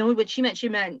Lala? And I know what she meant. She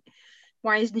meant,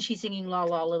 why isn't she singing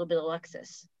Lala a little bit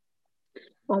Alexis?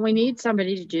 Well, we need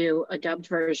somebody to do a dubbed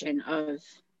version of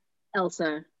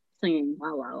Elsa singing La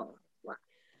La La.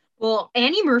 Well,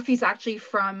 Annie Murphy's actually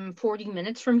from 40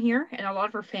 minutes from here, and a lot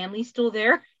of her family's still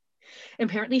there. And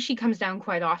apparently she comes down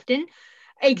quite often.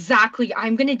 Exactly.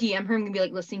 I'm going to DM her. I'm going to be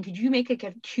like, listen, could you make like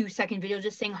a 2-second video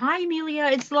just saying, hi, Amelia,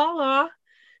 it's Lala.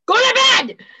 Go to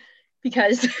bed!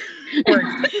 Because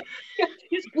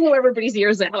just blew everybody's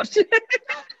ears out. Stop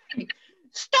it!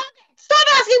 Stop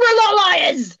asking where Lala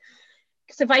is!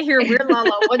 Because if I hear where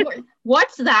Lala,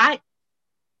 what's that?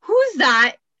 Who's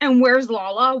that? And where's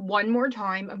Lala? One more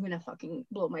time, I'm going to fucking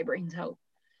blow my brains out.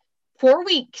 4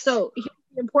 weeks. So,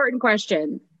 important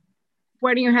question.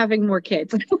 When are you having more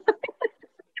kids?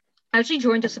 I actually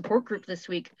joined a support group this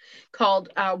week called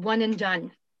One and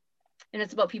Done. And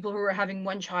it's about people who are having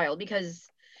one child because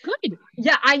good.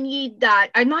 Yeah, I need that.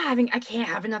 I can't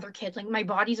have another kid. Like my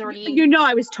body's already.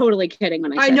 I was totally kidding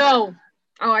when I said know.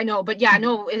 That. Oh, I know. But yeah,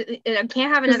 no, I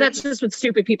can't have another. That's just what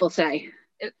stupid people say.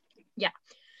 Yeah.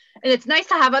 And it's nice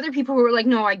to have other people who are like,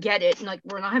 no, I get it. And like,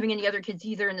 we're not having any other kids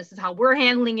either. And this is how we're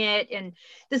handling it. And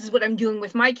this is what I'm doing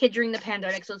with my kid during the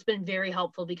pandemic. So it's been very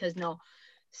helpful because no,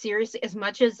 seriously, as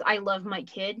much as I love my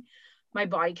kid, my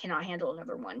body cannot handle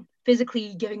another one.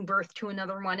 Physically giving birth to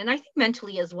another one. And I think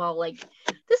mentally as well, like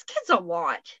this kid's a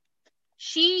lot.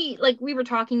 She, like we were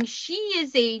talking, she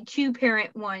is a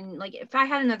 2-parent one. Like if I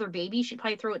had another baby, she'd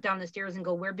probably throw it down the stairs and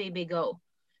go, where baby go?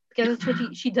 Because that's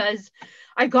what she does.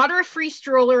 I got her a free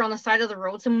stroller on the side of the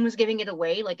road. Someone was giving it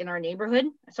away, like in our neighborhood.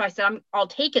 So I said, I'll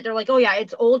take it. They're like, oh yeah,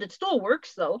 it's old. It still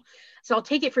works though. So I'll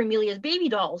take it for Amelia's baby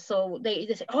doll. So they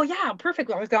said, oh yeah, perfect.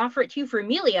 Well, I was going to offer it to you for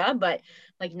Amelia, but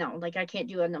like, no, like I can't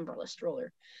do an umbrella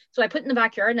stroller. So I put it in the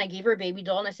backyard and I gave her a baby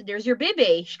doll and I said, there's your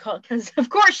baby. She called, because of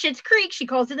course Schitt's Creek, she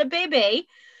calls it a baby.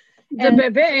 The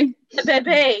baby. The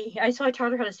baby. So I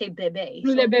taught her how to say baby.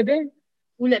 The baby.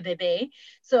 Ula bebe.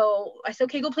 So I said,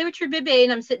 okay, go play with your bebe.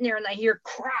 And I'm sitting there and I hear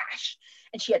crash.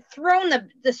 And she had thrown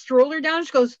the stroller down.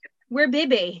 She goes, where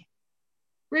bebe?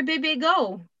 Where bebe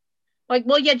go? Like,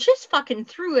 well, you just fucking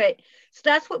threw it. So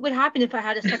that's what would happen if I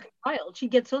had a second child. She'd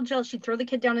get so jealous. She'd throw the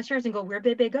kid down the stairs and go, where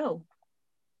bebe go?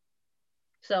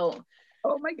 So.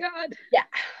 Oh my God. Yeah.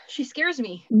 She scares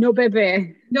me. No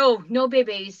bebe. No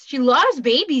babies. She loves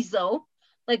babies though.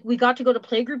 Like we got to go to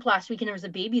playgroup last week and there was a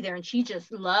baby there and she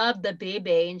just loved the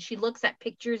baby and she looks at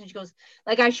pictures and she goes,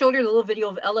 like I showed her the little video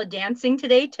of Ella dancing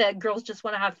today to Girls Just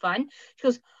Want to Have Fun. She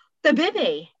goes, the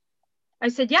baby. I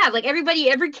said, yeah, like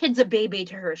every kid's a baby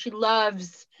to her. She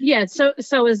loves. Yeah, so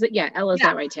is it. Yeah, Ella's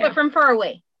that way too. But from far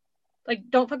away. Like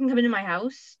don't fucking come into my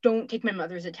house. Don't take my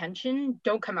mother's attention.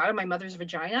 Don't come out of my mother's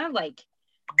vagina. Like,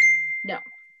 no.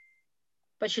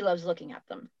 But she loves looking at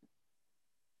them.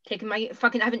 Taking my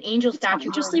fucking, I have an angel statue.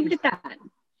 Just leave it at that.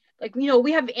 Like,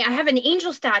 I have an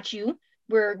angel statue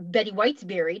where Betty White's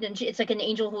buried, and it's like an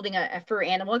angel holding a fur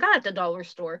animal. I got it at the dollar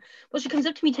store. Well, she comes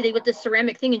up to me today with this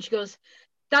ceramic thing, and she goes,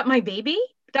 "That my baby?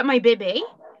 That my baby?"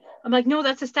 I'm like, "No,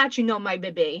 that's a statue. No, my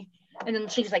baby." And then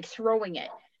she's like throwing it.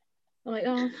 I'm like,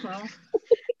 "Oh well,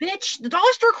 bitch, the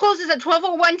dollar store closes at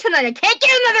 12:01 tonight. I can't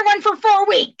get another one for 4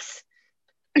 weeks."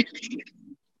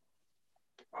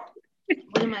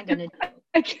 What am I gonna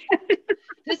do?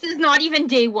 This is not even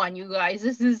day one, you guys.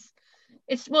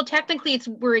 Technically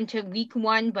we're into week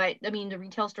 1, but I mean the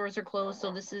retail stores are closed,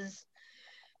 so this is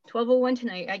 12:01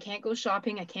 tonight. I can't go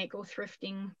shopping. I can't go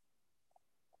thrifting.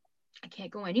 I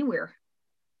can't go anywhere.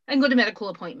 I can go to medical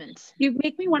appointments. You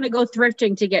make me want to go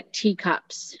thrifting to get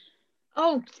teacups.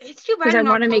 Oh, it's too bad. Because I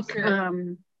want to make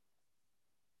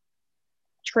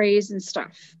trays and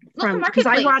stuff. Because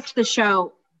I watched the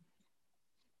show.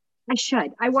 I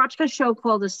should. I watched a show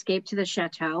called Escape to the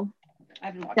Chateau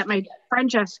that my friend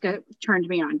Jessica turned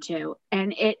me on to.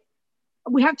 And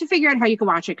we have to figure out how you can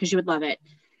watch it because you would love it.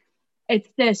 It's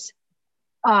this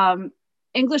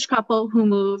English couple who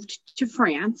moved to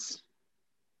France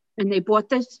and they bought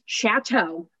this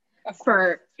chateau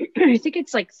for, I think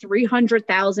it's like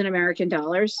 300,000 American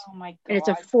dollars. Oh my God. And it's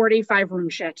a 45-room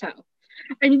chateau.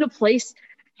 I mean, the place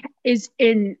it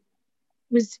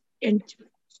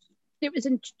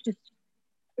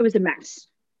was a mess.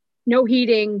 No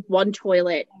heating, one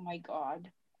toilet. Oh my God.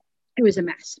 It was a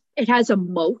mess. It has a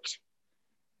moat.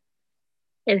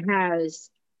 It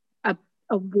has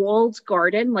a walled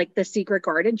garden, like The Secret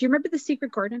Garden. Do you remember The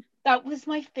Secret Garden? That was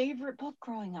my favorite book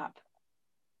growing up.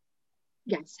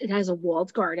 Yes, it has a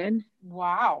walled garden.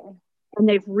 Wow. And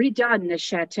they've redone the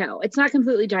chateau. It's not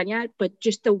completely done yet, but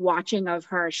just the watching of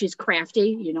her, she's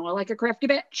crafty. I like a crafty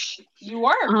bitch. You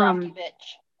are a crafty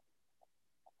bitch.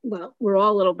 well, we're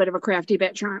all a little bit of a crafty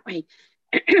bitch, aren't we?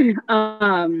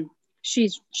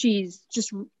 She's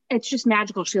just, it's just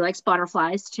magical. She likes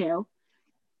butterflies too.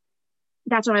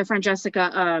 That's what my friend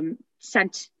Jessica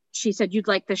sent. She said, you'd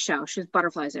like this show. She has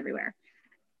butterflies everywhere.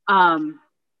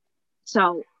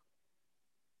 So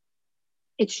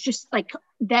it's just like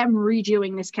them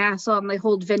redoing this castle, and they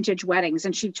hold vintage weddings.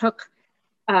 And she took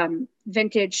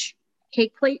vintage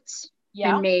cake plates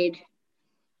and made,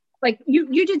 like,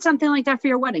 you did something like that for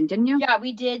your wedding, didn't you? Yeah,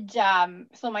 we did.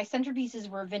 So my centerpieces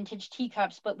were vintage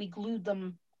teacups, but we glued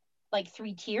them like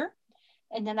 3-tier,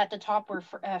 and then at the top were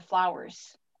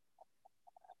flowers.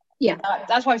 Yeah,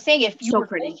 that's what I'm saying. If you so were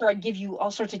closer, I'd give you all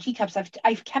sorts of teacups.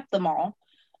 I've kept them all,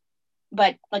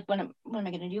 but like, what am I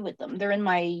going to do with them? They're in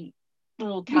my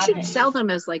little cabinet. You should sell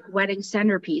them as like wedding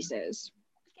centerpieces.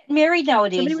 Get married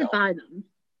nowadays. Somebody would buy them.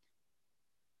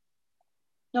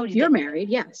 Nobody's You're married,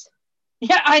 yes.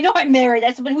 Yeah, I know I'm married.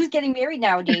 That's, but who's getting married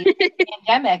nowadays?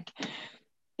 Pandemic.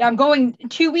 Yeah, I'm going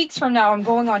 2 weeks from now. I'm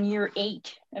going on year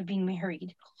 8 of being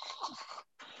married.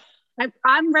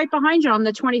 I'm right behind you on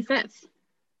the 25th.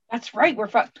 That's right.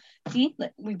 See,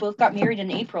 we both got married in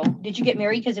April. Did you get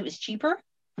married because it was cheaper?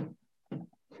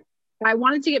 I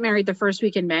wanted to get married the first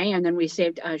week in May, and then we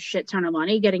saved a shit ton of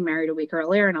money getting married a week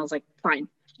earlier, and I was like, fine.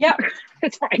 Yeah.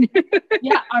 It's fine.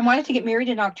 Yeah, I wanted to get married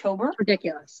in October.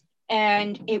 Ridiculous.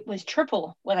 And it was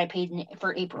triple what I paid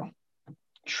for April.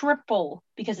 Triple,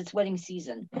 because it's wedding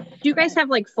season. Do you guys have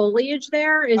like foliage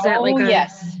there? Is that like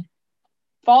yes.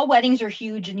 Fall weddings are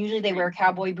huge, and usually they wear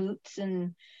cowboy boots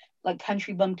and like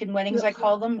country bumpkin weddings, I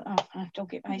call them. Oh, don't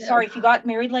get me. Sorry if you got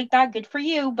married like that. Good for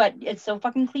you, but it's so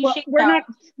fucking cliche. Well,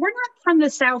 we're not from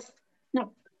the South.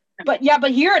 No. But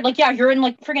here, like, yeah, you're in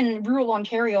like friggin' rural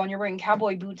Ontario, and you're wearing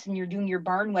cowboy boots, and you're doing your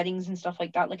barn weddings and stuff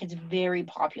like that. Like, it's very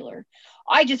popular.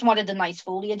 I just wanted the nice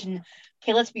foliage, and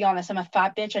okay, let's be honest, I'm a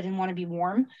fat bitch. I didn't want to be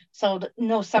warm, so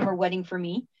no summer wedding for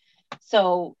me.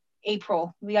 So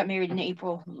April, we got married in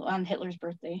April on Hitler's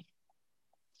birthday.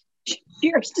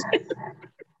 Cheers.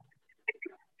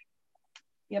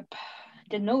 Yep.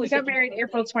 Didn't know. We got married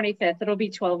April 25th. It'll be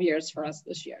 12 years for us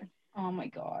this year. Oh my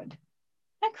God. Isn't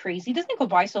that crazy? Doesn't it go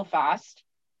by so fast?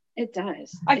 It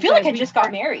does. I feel like I just got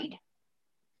married.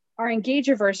 Our engage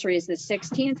anniversary is the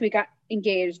 16th. We got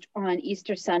engaged on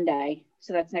Easter Sunday.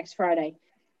 So that's next Friday.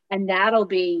 And that'll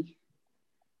be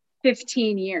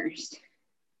 15 years.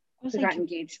 We got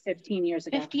engaged 15 years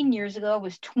ago. 15 years ago, I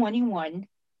was 21.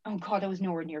 Oh God, I was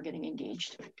nowhere near getting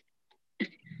engaged.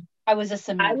 I was a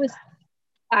similar.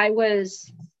 I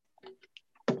was.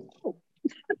 Oh.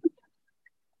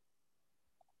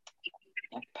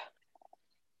 Yep.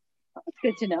 That's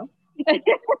good to know.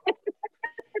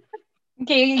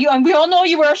 Okay, we all know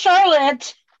you were a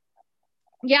Charlotte.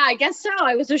 Yeah, I guess so.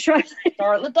 I was a Charlotte.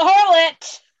 Charlotte the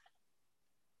harlot.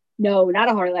 No, not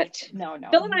a harlot. No.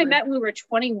 Phil and I met when we were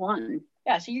 21.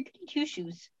 Yeah, so you're getting 2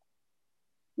 shoes.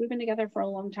 We've been together for a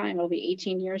long time. It'll be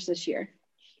 18 years this year.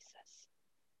 Jesus.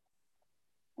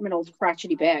 I'm an old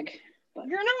crotchety bag. But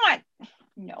you're not.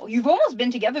 No, you've almost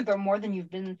been together though more than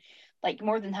you've been, like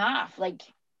more than half. Like,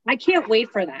 I can't wait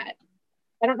for that.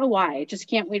 I don't know why. I just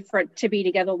can't wait for it to be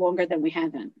together longer than we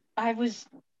haven't. I've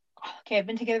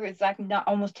been together with Zach not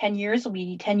almost 10 years. It'll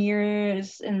be 10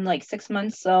 years in like 6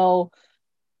 months. So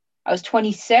I was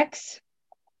 26.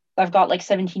 I've got like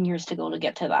 17 years to go to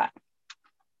get to that.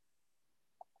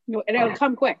 And it'll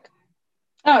come quick.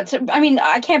 Oh,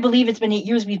 I can't believe it's been 8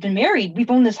 years we've been married. We've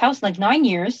owned this house like 9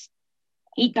 years.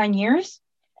 8-9 years.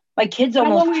 My kids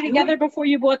almost. How long were you together before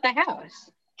you bought the house?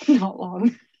 Not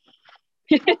long.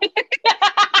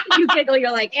 You giggle,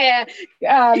 you're like,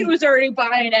 he was already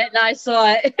buying it and I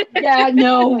saw it. Yeah,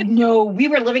 no. We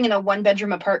were living in a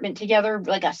 1-bedroom apartment together,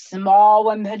 like a small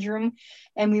 1-bedroom,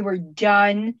 and we were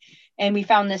done. And we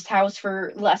found this house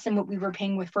for less than what we were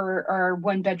paying for our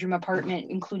 1-bedroom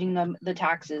apartment, including the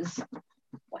taxes.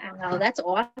 Wow, that's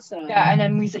awesome. Yeah, and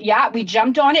then we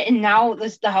jumped on it, and now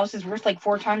the house is worth like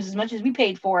 4 times as much as we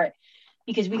paid for it,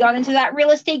 because we got into that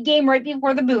real estate game right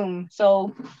before the boom.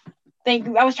 So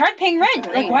I was tired of paying rent.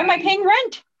 Like, why am I paying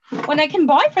rent when I can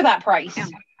buy for that price? Yeah.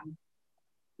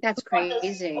 That's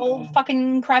crazy. Old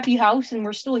fucking crappy house, and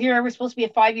we're still here. We're supposed to be a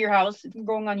 5-year house. We're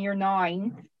going on year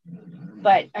 9.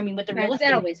 But I mean, with the real estate,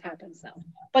 that always happens though.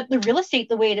 But the real estate,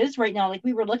 the way it is right now, like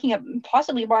we were looking at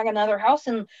possibly buying another house,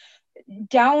 and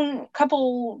down a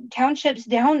couple townships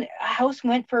down, a house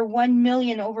went for 1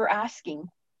 million over asking.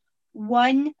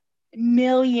 1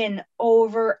 million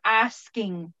over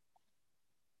asking.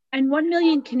 And 1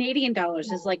 million Canadian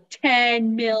dollars is like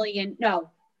 10 million.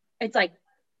 No, it's like,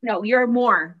 no, you're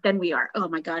more than we are. Oh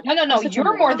my God. No.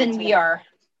 You're more than we are.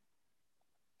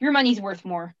 Your money's worth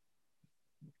more.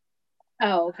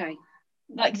 Oh, okay.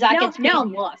 Like Zach gets paid. Now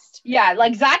I'm lost. Yeah,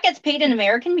 like Zach gets paid in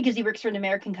American because he works for an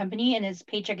American company, and his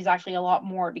paycheck is actually a lot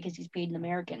more because he's paid in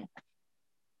American.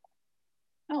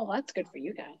 Oh, well, that's good for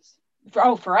you guys.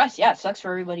 For us, yeah, it sucks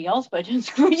for everybody else, but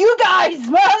screw you guys.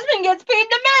 My husband gets paid in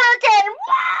American.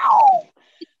 Wow.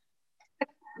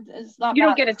 It's not You bad.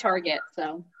 don't get a Target,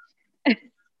 so.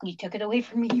 You took it away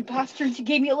from me, you bastards. You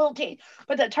gave me a little taste.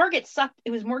 But the Target sucked.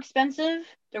 It was more expensive.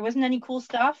 There wasn't any cool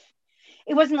stuff.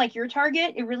 It wasn't like your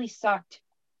Target. It really sucked.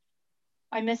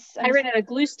 I ran out of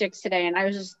glue sticks today, and I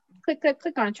was just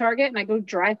click on Target, and I go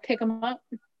pick them up.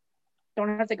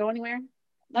 Don't have to go anywhere.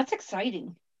 That's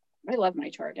exciting. I love my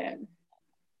Target.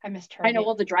 I miss Target. I know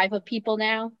all the drive-up people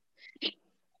now. Do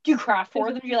you craft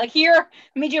for them? You're like, here,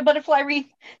 I made you a butterfly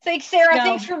wreath. Thanks, Sarah. No.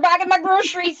 Thanks for bagging my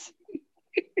groceries.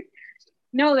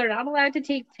 No, they're not allowed to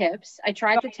take tips. I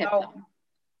tried to tip them.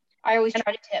 I always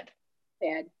try to tip.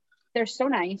 Bad. They're so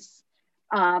nice.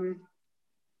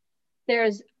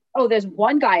 There's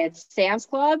one guy at Sam's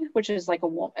Club, which is like a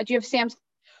Walmart. Do you have Sam's Club?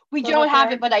 We don't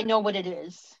have it, but I know what it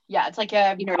is. Yeah, it's like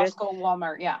a Costco,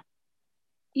 Walmart. Yeah.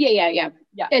 Yeah.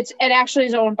 It actually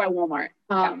is owned by Walmart.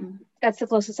 That's the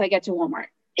closest I get to Walmart.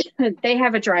 They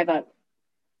have a drive up.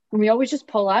 And we always just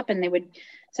pull up and they would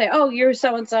say, oh, you're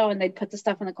so-and-so, and they'd put the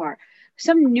stuff in the car.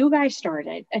 Some new guy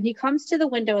started, and he comes to the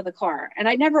window of the car, and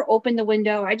I never opened the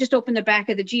window. I just opened the back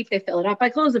of the Jeep. They fill it up. I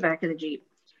close the back of the Jeep.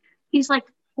 He's like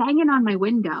banging on my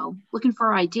window looking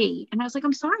for ID. And I was like,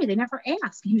 I'm sorry, they never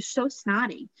asked. He was so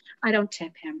snotty. I don't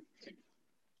tip him.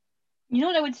 You know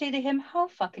what I would say to him? How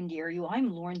fucking dare you?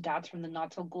 I'm Lauren Datz from the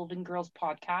Not So Golden Girls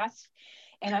podcast,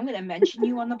 and I'm going to mention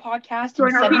you on the podcast.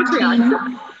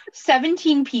 And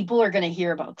 17 people are going to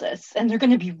hear about this, and they're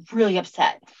going to be really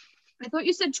upset. I thought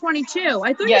you said 22.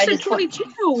 I thought you said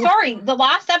 22. Sorry, the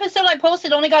last episode I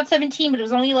posted only got 17, but it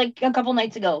was only like a couple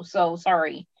nights ago, so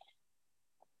sorry.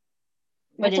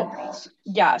 But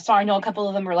so I know a couple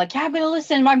of them were like, yeah, I'm going to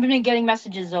listen. I've been getting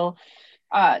messages, though,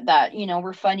 that, you know,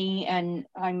 we're funny, and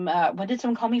I'm, what did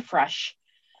someone call me? Fresh.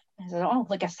 I said, oh,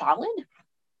 like a salad?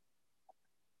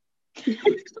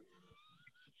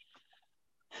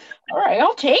 All right,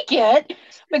 I'll take it.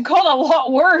 I've been called a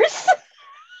lot worse.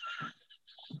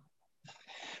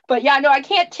 But yeah, no, I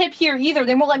can't tip here either.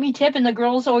 They won't let me tip, and the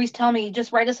girls always tell me,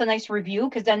 just write us a nice review,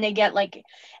 because then they get like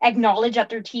acknowledged at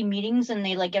their team meetings, and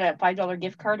they like get a $5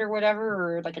 gift card or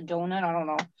whatever, or like a donut. I don't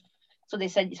know. So they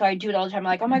said, so I do it all the time.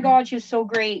 I'm like, oh my God, she was so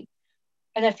great.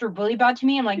 And if they're really bad to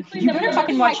me, I'm like, you better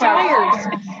fucking watch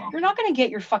out. You're not gonna get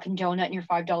your fucking donut and your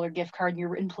 $5 gift card and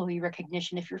your employee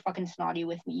recognition if you're fucking snotty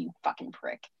with me, you fucking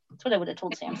prick. That's what I would have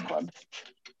told Sam's Club.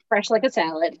 Fresh like a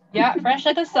salad. Yeah, fresh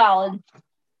like a salad.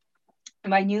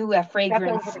 My new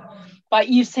fragrance by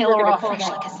Yves Saint Laurent, fresh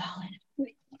like a salad.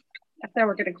 That's how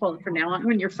we're gonna call it from now on.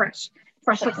 When you're fresh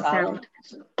like a salad.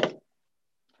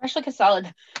 Fresh like a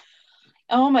salad.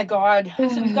 Oh my God!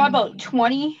 So we've got about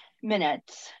 20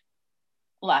 minutes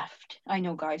left. I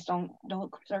know, guys. Don't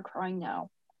start crying now.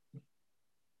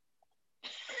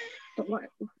 But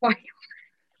why?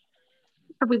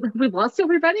 Have we lost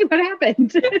everybody? What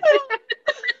happened?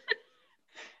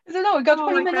 No, we got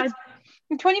 20 minutes.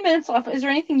 20 minutes left. Is there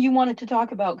anything you wanted to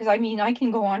talk about? Because I mean, I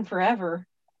can go on forever.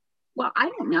 Well, I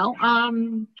don't know.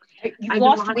 You've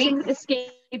lost weight.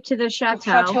 Escape to the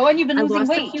Chateau, and you've been losing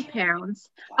weight. A few pounds.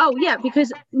 Oh yeah,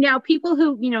 because now people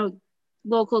who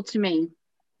local to me,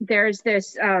 there's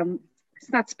this. It's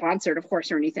not sponsored, of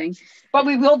course, or anything. But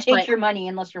we will take your money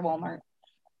unless you're Walmart.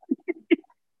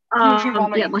 Unless you're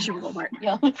Walmart.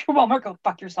 Yeah, if you're Walmart, go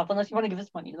fuck yourself. Unless you want to give us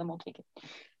money, then we'll take it.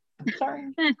 Sorry.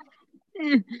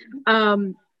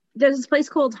 There's this place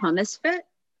called Hummus Fit,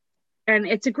 and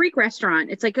it's a Greek restaurant.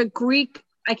 It's like a Greek.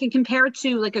 I can compare it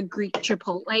to like a Greek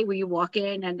Chipotle where you walk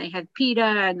in and they have pita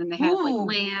and then they have like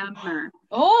lamb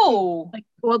or like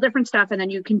all different stuff, and then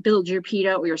you can build your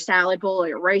pita or your salad bowl or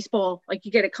your rice bowl. Like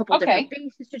you get a couple different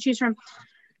bases to choose from.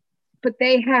 But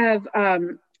they have,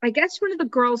 I guess one of the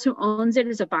girls who owns it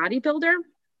is a bodybuilder,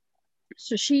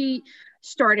 so she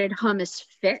started Hummus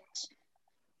Fit,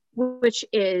 which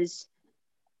is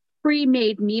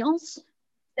pre-made meals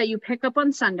that you pick up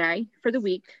on Sunday for the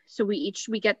week. So we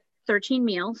get 13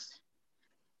 meals.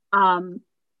 I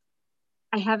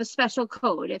have a special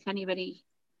code if anybody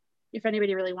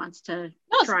really wants to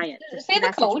try it. Say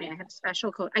the code. I have a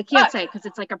special code. I can't say it because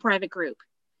it's like a private group.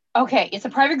 Okay, it's a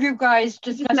private group, guys.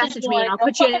 Just message me and I'll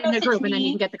put you in the group and then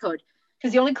you can get the code.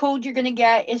 Because the only code you're gonna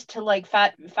get is to like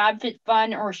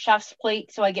FabFitFun or Chef's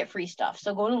Plate, so I get free stuff.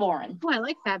 So go to Lauren. Oh, I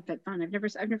like FabFitFun.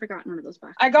 I've never gotten one of those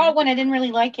boxes. I got one. I didn't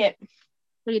really like it.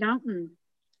 So you don't?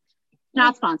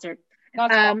 Not sponsored.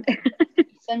 Not sponsored.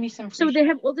 Send me some free So they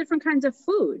have all different kinds of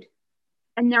food.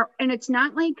 and it's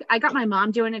not like I got my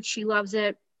mom doing it. She loves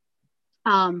it.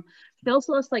 Um, Phil's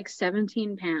lost like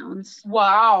 17 pounds,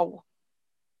 Wow.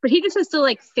 but he just has to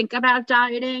like think about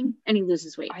dieting and he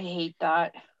loses weight. I hate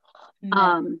that.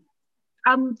 Um,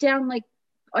 I'm down like,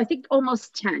 I think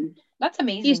almost 10. That's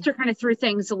amazing. Easter kind of threw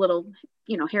things a little,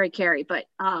 hairy-carry, but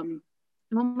I'm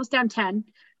almost down 10.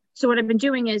 So what I've been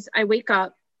doing is I wake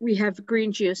up, we have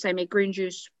green juice. I make green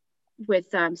juice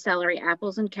with celery,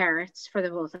 apples, and carrots for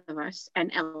the both of us,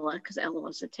 and Ella, because Ella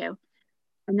loves it too.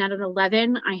 And then at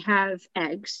 11, I have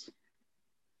eggs.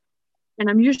 And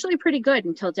I'm usually pretty good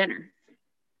until dinner.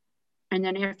 And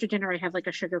then after dinner, I have like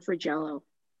a sugar-free Jello.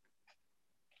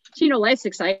 So, life's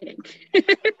exciting.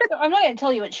 I'm not going to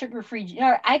tell you what sugar-free.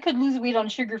 I could lose weight on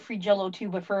sugar-free Jello too,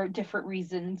 but for different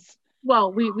reasons.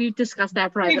 Well, we've discussed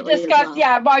that privately. We've discussed, well.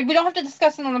 yeah, but we don't have to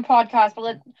discuss it on the podcast.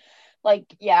 But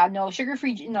no,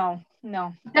 sugar-free, no.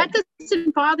 That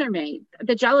doesn't bother me.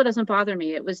 The Jello doesn't bother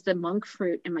me. It was the monk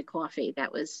fruit in my coffee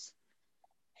that was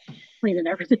cleaning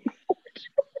everything.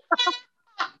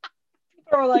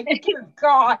 People are like, dear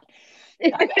God.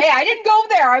 Hey, I didn't go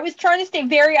there. I was trying to stay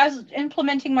I was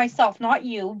implementing myself, not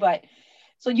you, but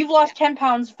so you've lost 10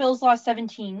 pounds. Phil's lost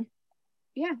 17.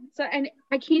 Yeah. So, and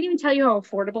I can't even tell you how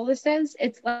affordable this is.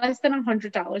 It's less than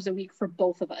 $100 a week for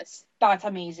both of us. That's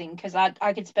amazing because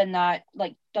I could spend that,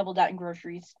 like double that in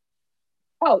groceries.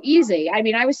 Oh, easy. I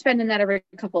mean, I was spending that every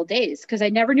couple of days because I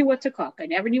never knew what to cook. I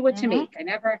never knew what to make.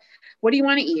 What do you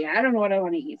want to eat? I don't know what I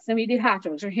want to eat. So we'd eat hot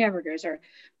dogs or hamburgers or,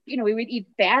 we would eat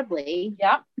badly.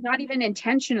 Yeah. Not even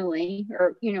intentionally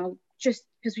or, just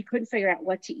because we couldn't figure out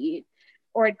what to eat.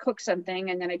 Or I'd cook something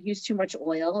and then I'd use too much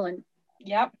oil. And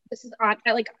this is odd.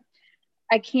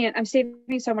 I can't, I'm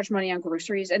saving so much money on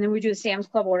groceries. And then we do the Sam's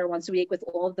Club order once a week with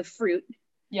all of the fruit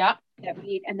that we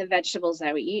eat and the vegetables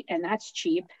that we eat. And that's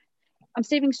cheap. I'm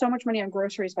saving so much money on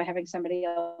groceries by having somebody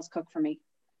else cook for me.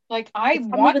 Like, I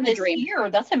want this here.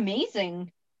 That's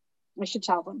amazing. I should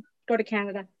tell them. Go to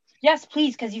Canada. Yes,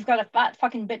 please, because you've got a fat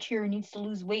fucking bitch here who needs to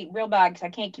lose weight real bad because I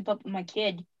can't keep up with my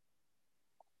kid.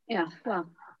 Yeah, well,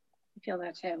 I feel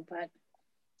that too. But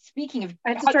speaking of...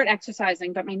 I have to start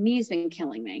exercising, but my knee's been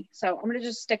killing me. So I'm going to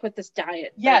just stick with this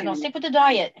diet. Yeah, no, stick with the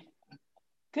diet.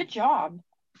 Good job.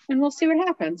 And we'll see what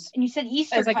happens. And you said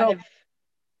Easter kind of...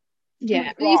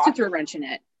 Yeah, Easter threw a wrench in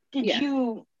it.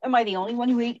 Am I the only one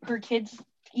who ate her kids'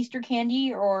 Easter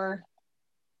candy or?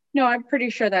 No, I'm pretty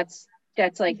sure that's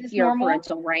like your normal?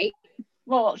 Parental right.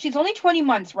 Well, she's only 20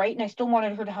 months, right? And I still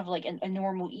wanted her to have like a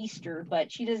normal Easter,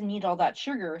 but she doesn't need all that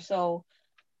sugar. So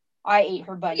I ate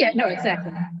her buddy. Yeah, no,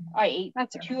 exactly. I ate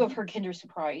two of her Kinder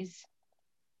Surprise.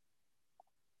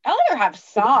 I'll let her have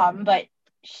some, but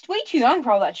she's way too young for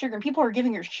all that sugar. And people are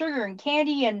giving her sugar and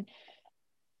candy and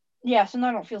yeah, so now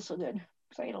I don't feel so good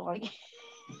because I ate a lot of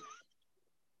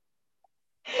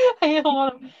I ate a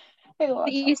lot of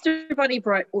the Easter Bunny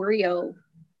brought Oreo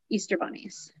Easter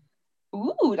bunnies.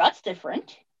 Ooh, that's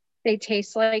different. They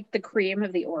taste like the cream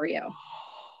of the Oreo.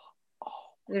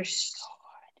 They're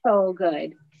so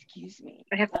good. Excuse me.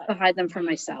 I have to hide them from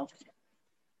myself.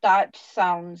 That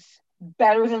sounds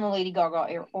better than the Lady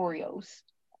Gaga Oreos.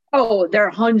 Oh,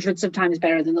 they're hundreds of times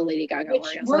better than the Lady Gaga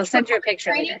Oreos. I'll send you a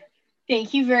picture later.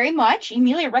 Thank you very much.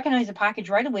 Amelia recognized the package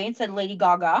right away and said Lady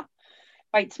Gaga.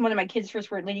 It's one of my kids'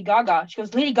 first word, Lady Gaga. She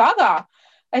goes, Lady Gaga.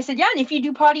 I said, yeah, and if you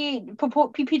do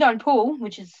pee-pee on poo,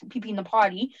 which is pee-pee in the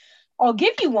potty, I'll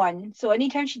give you one. So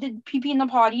anytime she did pee-pee in the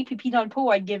potty, pee-pee on poo,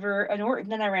 I'd give her an order.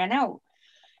 And then I ran out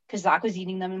because Zach was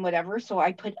eating them and whatever. So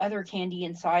I put other candy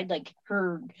inside, like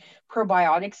her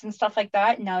probiotics and stuff like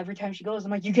that. And now every time she goes,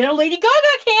 I'm like, you get a Lady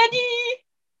Gaga candy.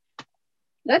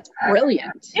 That's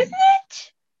brilliant. Isn't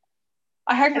it?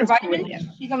 I had her vitamins.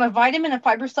 She's on a vitamin, a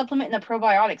fiber supplement, and a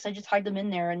probiotics. I just hide them in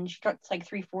there, and she got like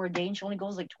 3-4 a day, and she only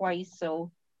goes like twice.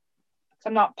 So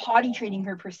I'm not potty training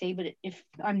her per se, but if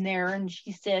I'm there and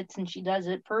she sits and she does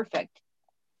it, perfect.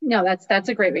 No, that's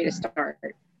a great way to start.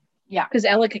 Yeah, because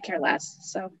Ella could care less.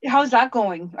 So how's that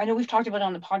going? I know we've talked about it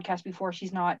on the podcast before.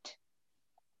 She's not.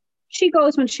 She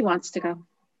goes when she wants to go.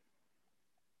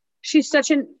 She's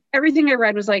everything I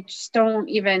read was like, just don't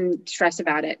even stress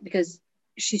about it because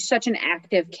she's such an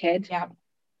active kid. Yeah.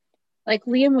 Like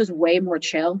Liam was way more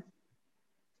chill.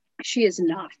 She is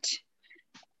not.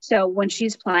 So when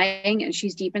she's playing and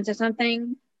she's deep into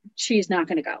something, she's not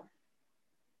going to go.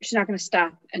 She's not going to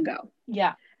stop and go.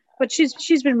 Yeah. But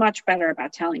she's been much better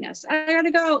about telling us, I got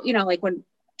to go, like when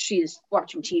she's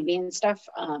watching TV and stuff.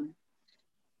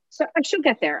 So she'll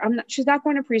get there. She's not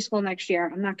going to preschool next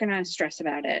year. I'm not going to stress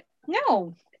about it.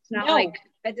 No. It's not like,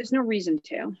 there's no reason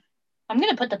to. I'm going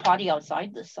to put the potty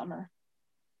outside this summer.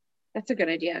 That's a good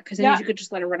idea, because then Yeah, you could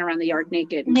just let her run around the yard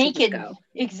naked and she'll just naked. go.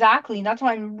 Exactly. That's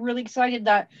why I'm really excited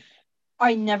that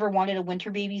I never wanted a winter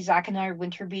baby. Zach and I are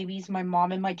winter babies. My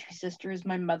mom and my two sisters,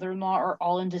 my mother-in-law are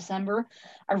all in December.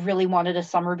 I really wanted a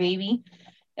summer baby.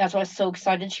 That's why I was so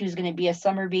excited she was going to be a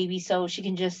summer baby. So she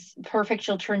can just, perfect.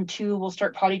 She'll turn 2. We'll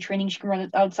start potty training. She can run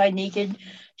outside naked.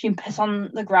 She can piss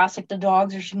on the grass like the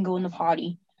dogs, or she can go in the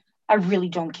potty. I really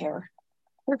don't care.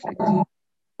 Perfect.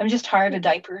 I'm just tired of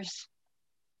diapers.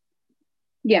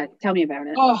 Yeah, tell me about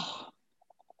it. Oh,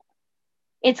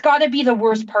 it's got to be the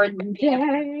worst part.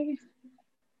 Yay.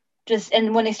 Just,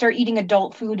 and when they start eating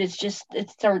adult food, it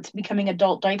starts becoming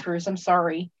adult diapers. I'm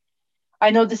sorry.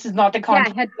 I know this is not the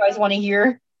content you guys want to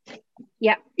hear.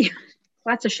 Yeah.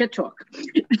 Lots of shit talk.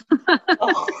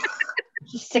 Oh,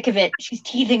 she's sick of it. She's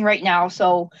teething right now,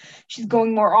 so she's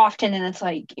going more often. And it's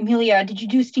like, Amelia, did you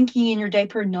do stinky in your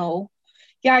diaper? No.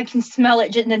 Yeah, I can smell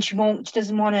it. And then she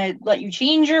doesn't want to let you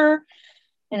change her.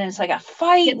 And it's like a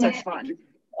fight. Kids are fun.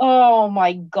 Oh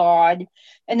my God.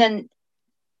 And then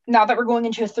now that we're going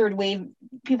into a third wave,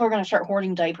 people are going to start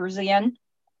hoarding diapers again.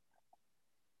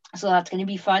 So that's going to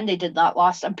be fun. They did that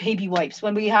last on baby wipes.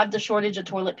 When we had the shortage of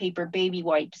toilet paper, baby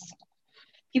wipes,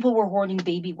 people were hoarding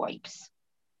baby wipes.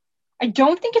 I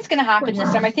don't think it's going to happen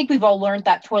this time. I think we've all learned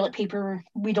that toilet paper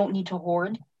we don't need to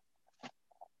hoard.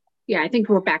 Yeah, I think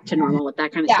we're back to normal with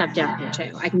that kind of stuff down here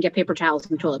too. I can get paper towels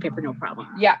and toilet paper, no problem.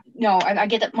 Yeah, no, I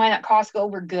get that mine at Costco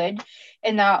were good.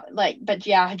 And now, but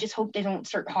yeah, I just hope they don't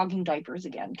start hogging diapers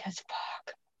again, because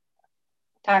fuck.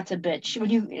 That's a bitch.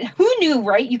 Who knew,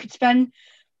 right? You could spend,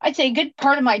 I'd say, a good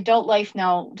part of my adult life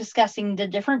now discussing the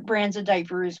different brands of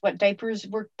diapers, what diapers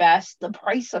work best, the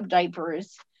price of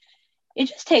diapers. It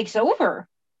just takes over.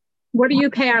 What do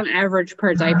you pay on average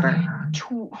per diaper?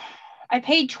 I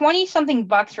paid 20 something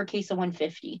bucks for a case of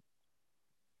 150.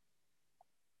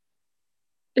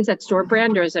 Is that store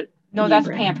brand or is it? No, that's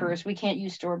brand? Pampers. We can't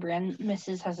use store brand.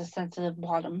 Mrs. has a sensitive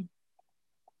bottom.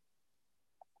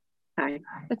 Okay.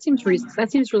 That seems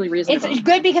really reasonable. It's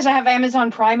good because I have Amazon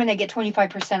Prime and I get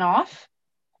 25% off.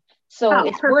 So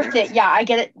it's perfect. Worth it. Yeah, I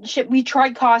get it. We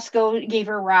tried Costco, gave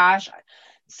her a rash.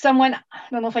 Someone, I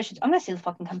don't know if I should, I'm going to say the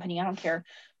fucking company. I don't care.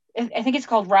 I think it's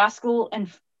called Rascal and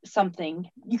something.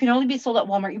 You can only be sold at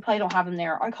Walmart. You probably don't have them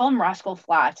there. I call them Rascal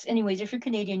Flats. Anyways, if you're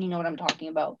Canadian, you know what I'm talking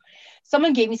about.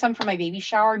 Someone gave me some for my baby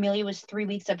shower. Amelia was 3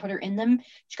 weeks. I put her in them.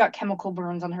 She got chemical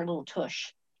burns on her little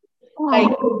tush. Oh,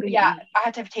 I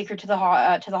had to take her to the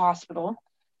hospital.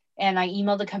 And I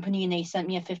emailed the company and they sent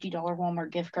me a $50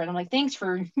 Walmart gift card. I'm like, thanks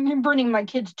for burning my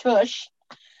kid's tush.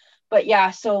 But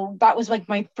yeah, so that was like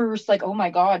my first, like, oh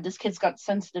my God, this kid's got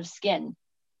sensitive skin.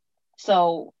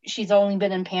 So she's only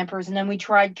been in Pampers. And then we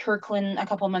tried Kirkland a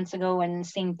couple months ago and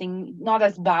same thing, not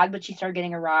as bad, but she started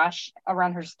getting a rash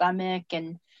around her stomach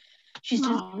and she's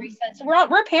just very sensitive.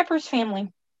 We're a Pampers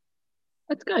family.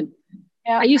 That's good.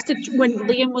 Yeah. I used to, when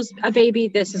Liam was a baby,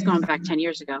 this is going back 10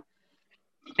 years ago.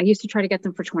 I used to try to get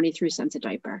them for 23 cents a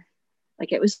diaper.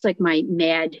 Like, it was like my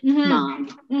mad mom,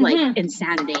 like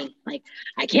insanity. Like,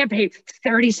 I can't pay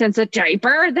 30 cents a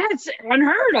diaper. That's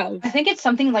unheard of. I think it's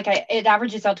something like it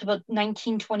averages out to about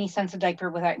 19, 20 cents a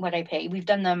diaper with what I pay. We've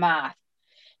done the math.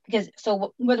 Because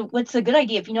so what's a good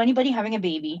idea? If you know anybody having a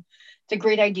baby, it's a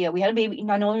great idea. We had a baby.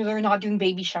 Not only we're not doing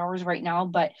baby showers right now,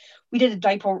 but we did a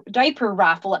diaper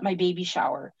raffle at my baby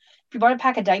shower. If you bought a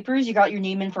pack of diapers, you got your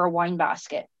name in for a wine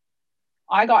basket.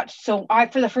 For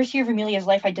the first year of Amelia's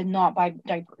life, I did not buy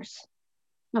diapers.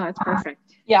 Oh, that's perfect.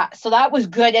 Yeah, so that was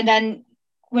good. And then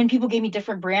when people gave me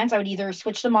different brands, I would either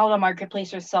switch them out on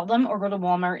Marketplace or sell them or go to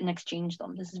Walmart and exchange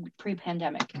them. This is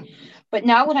pre-pandemic. But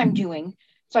now what I'm doing,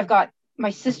 so I've got my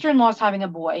sister-in-law's having a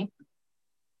boy.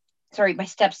 Sorry, my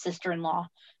stepsister-in-law.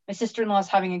 My sister-in-law's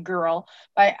having a girl.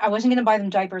 But I wasn't going to buy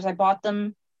them diapers. I bought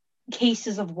them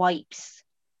cases of wipes.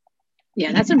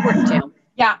 Yeah, that's important too.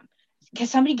 Yeah, because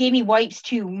somebody gave me wipes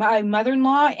too. My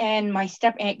mother-in-law and my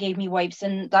step-aunt gave me wipes,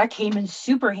 and that came in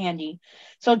super handy.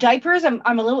 So diapers, I'm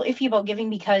a little iffy about giving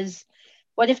because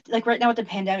what if, like right now with the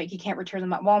pandemic, you can't return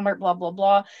them at Walmart, blah, blah,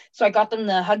 blah. So I got them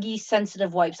the Huggies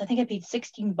sensitive wipes. I think I paid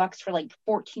 $16 for like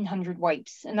 1,400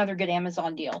 wipes. Another good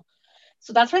Amazon deal.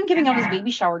 So that's what I'm giving out as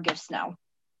baby shower gifts now.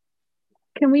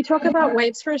 Can we talk about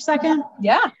wipes for a second?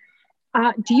 Yeah.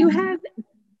 Do you have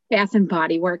Bath and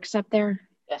Body Works up there?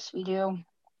 Yes, we do.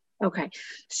 Okay.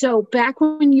 So back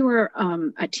when you were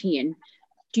a teen,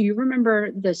 do you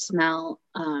remember the smell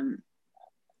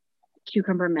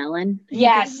cucumber melon?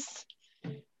 Yes.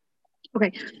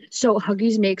 Okay. So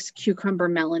Huggies makes cucumber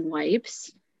melon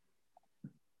wipes.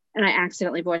 And I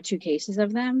accidentally bought 2 cases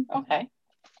of them. Okay.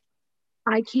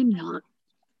 I cannot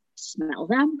smell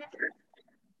them.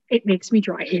 It makes me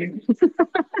dry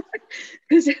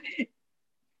because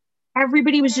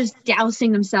everybody was just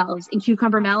dousing themselves in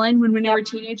cucumber melon when we were a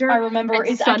teenager. I remember and I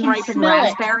can sunripe and smell it.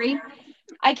 raspberry.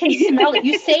 I can smell it.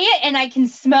 You say it and I can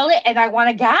smell it and I want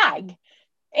to gag.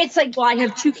 It's like, well, I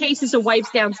have 2 cases of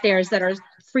wipes downstairs that are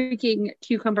freaking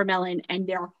cucumber melon and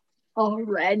they're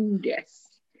horrendous.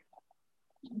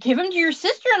 Give them to your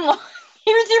sister-in-law.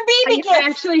 Here's your baby gift. I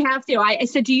actually have to. I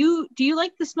said, do you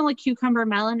like the smell of cucumber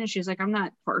melon? And she's like, I'm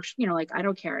not first, like, I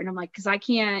don't care. And I'm like, because I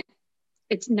can't,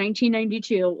 it's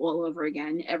 1992 all over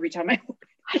again every time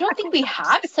I don't think we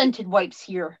have scented wipes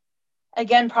here.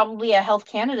 Again, probably a Health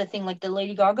Canada thing, like the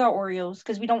Lady Gaga Oreos,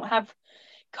 because we don't have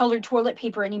colored toilet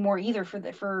paper anymore either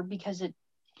because it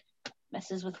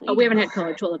messes with. We haven't had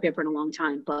colored toilet paper in a long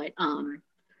time, but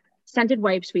scented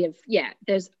wipes we have. Yeah,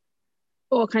 there's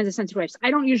all kinds of scented wipes. I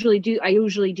usually do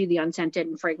the unscented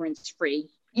and fragrance free.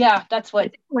 Yeah, that's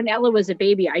what. When Ella was a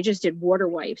baby, I just did water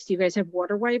wipes. Do you guys have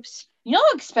water wipes? You know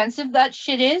how expensive that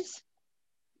shit is?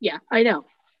 Yeah, I know.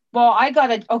 Well, I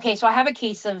got so I have a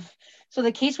case of, so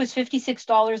the case was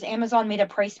 $56. Amazon made a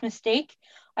price mistake.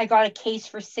 I got a case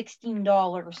for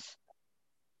 $16.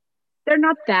 They're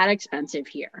not that expensive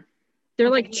here. They're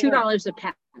like $2 a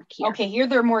pack here. Okay, here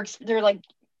they're like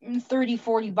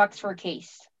 $30-$40 for a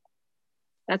case.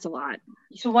 That's a lot.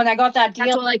 So when I got that deal,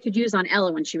 that's all I could use on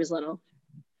Ella when she was little.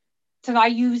 So I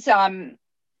use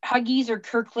Huggies or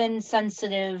Kirkland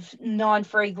sensitive,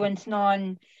 non-fragrance,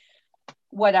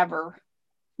 non-whatever.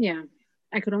 Yeah,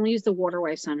 I could only use the water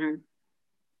wipes on her.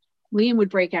 Liam would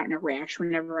break out in a rash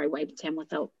whenever I wiped him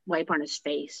with a wipe on his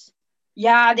face.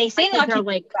 Yeah, they say not to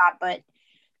like that, but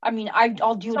I mean,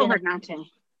 I'll do it. So hard not to.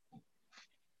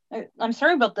 I'm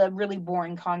sorry about the really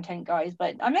boring content, guys,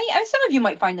 but I mean, some of you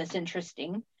might find this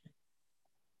interesting.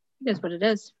 It is what it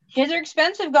is. Kids are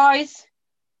expensive, guys.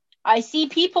 I see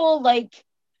people like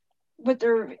with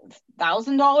their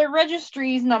 $1,000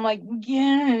 registries, and I'm like,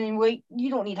 yeah, wait,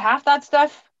 you don't need half that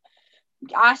stuff.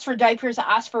 Ask for diapers,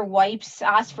 ask for wipes,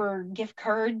 ask for gift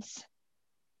cards,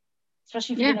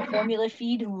 especially if you're gonna formula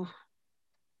feed. Ooh.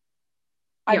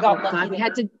 I got lucky. We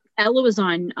had to. Ella was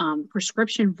on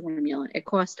prescription formula. It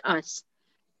cost us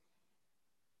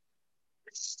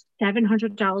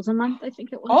 $700 a month, I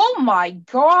think it was. Oh my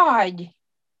god!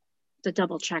 To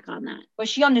double check on that. Was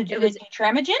she on the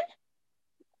Nutramigen?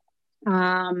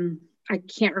 I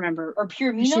can't remember. Or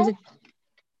Pure Amino?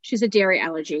 She's a dairy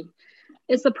allergy.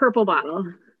 It's the purple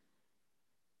bottle.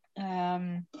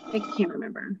 I can't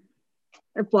remember.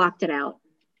 I blocked it out.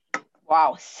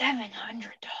 Wow, $700.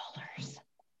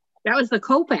 That was the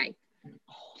copay.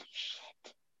 Holy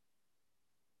shit!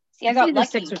 See, I got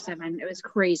lucky. 6 or 7. It was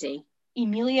crazy.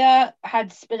 Emilia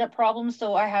had spit up problems,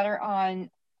 so I had her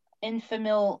on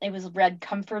Enfamil. It was Red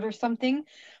Comfort or something,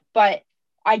 but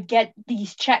I'd get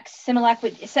these checks. Similac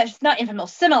would, it's not Enfamil,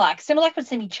 Similac. Similac would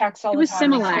send me checks all the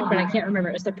time. It was Similac, but I can't remember.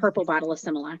 It was the purple bottle of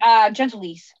Similac.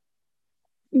 Gentlelease.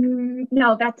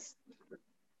 No, that's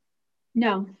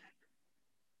no.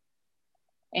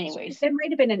 Anyways, it might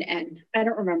have been an N. I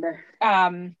don't remember.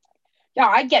 Yeah,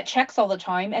 I'd get checks all the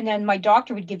time, and then my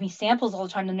doctor would give me samples all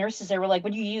the time. The nurses there were like,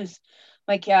 "What do you use?"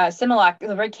 Like Similac,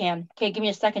 the red can. Okay, give me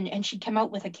a second, and she'd come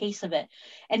out with a case of it,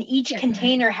 and each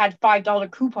container had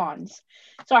 $5 coupons.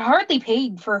 So I hardly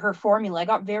paid for her formula. I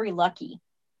got very lucky.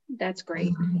 That's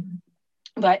great.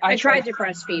 But I tried to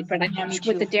breastfeed, but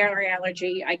with the dairy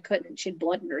allergy, I couldn't. She'd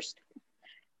blood nurse.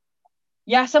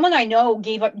 Yeah, someone I know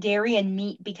gave up dairy and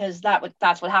meat because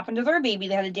that's what happened to their baby.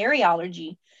 They had a dairy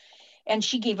allergy. And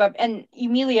she gave up. And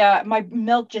Emilia, my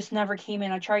milk just never came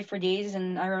in. I tried for days,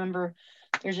 and I remember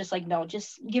they're just like, no,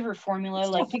 just give her formula.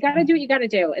 Like, you gotta do what you gotta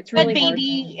do. It's really hard.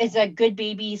 Baby is a good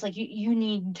baby. It's like you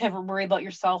need to worry about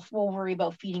yourself. We'll worry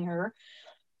about feeding her.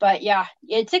 But yeah,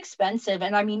 it's expensive.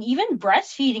 And I mean, even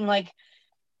breastfeeding, like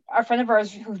a friend of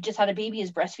ours who just had a baby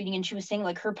is breastfeeding, and she was saying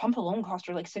like her pump alone cost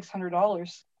her like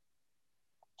 $600.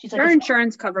 She's like, our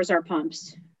insurance covers our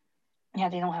pumps. Yeah,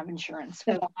 they don't have insurance.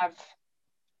 We don't have.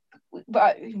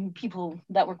 But people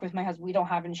that work with my husband, we don't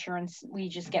have insurance. We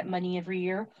just get money every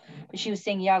year. But she was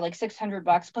saying, yeah, like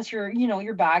 $600 plus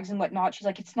your bags and whatnot. She's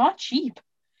like, it's not cheap.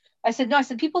 I said, no. I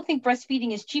said, people think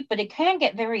breastfeeding is cheap, but it can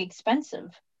get very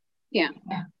expensive. Yeah,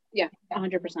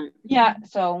 100%. Yeah.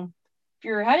 So if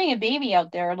you're having a baby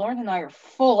out there, Lauren and I are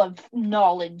full of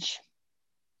knowledge.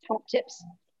 Top tips.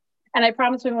 And I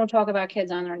promise we won't talk about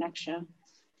kids on our next show.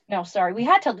 No, sorry. We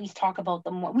had to at least talk about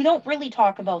them. We don't really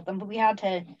talk about them, but we had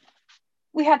to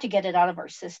get it out of our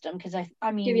system because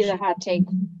I mean, give you the hot take.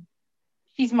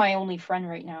 She's my only friend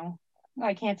right now.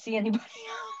 I can't see anybody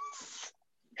else.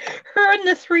 Her and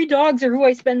the 3 dogs are who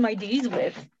I spend my days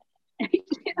with.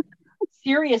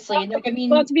 Seriously, like, I We'll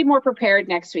mean, have to be more prepared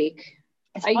next week.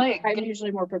 it's I'm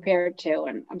usually more prepared too,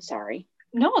 and I'm sorry.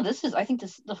 no, I think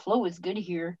the flow is good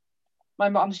here. My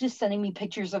mom's just sending me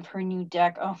pictures of her new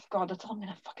deck. Oh God, that's all I'm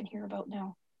gonna fucking hear about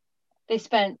now. They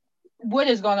spent wood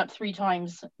has gone up 3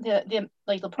 times the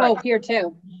price. Oh, here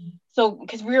too. So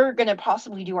because we're gonna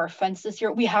possibly do our fence this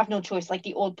year, we have no choice. Like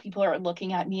the old people are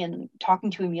looking at me and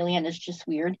talking to Amelia, and it's just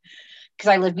weird because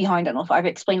I live behind. I don't know if I've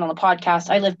explained on the podcast.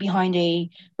 I live behind a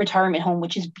retirement home,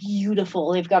 which is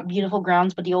beautiful. They've got beautiful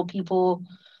grounds, but the old people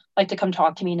like to come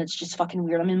talk to me, and it's just fucking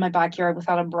weird. I'm in my backyard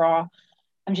without a bra.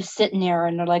 I'm just sitting there,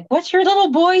 and they're like, "What's your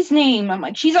little boy's name?" I'm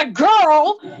like, "She's a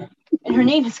girl, and her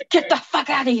name is Get the fuck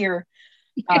out of here."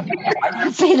 I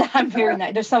don't say that. I'm very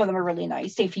nice. There's some of them are really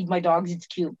nice. They feed my dogs. It's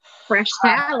cute. Fresh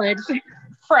salad.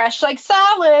 Fresh like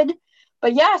salad.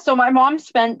 But yeah, so my mom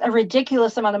spent a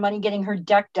ridiculous amount of money getting her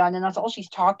deck done, and that's all she's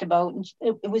talked about. And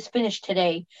it was finished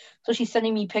today. So she's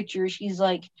sending me pictures. She's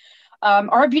like,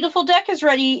 our beautiful deck is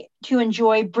ready to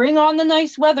enjoy. Bring on the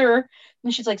nice weather.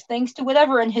 And she's like, thanks to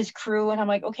whatever and his crew. And I'm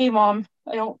like, okay, Mom,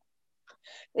 I don't.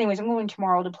 Anyways, I'm going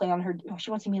tomorrow to play on her. She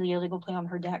wants Amelia to go play on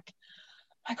her deck.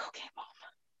 I'm like, okay, Mom,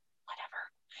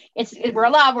 whatever. We're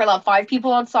allowed 5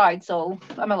 people outside, so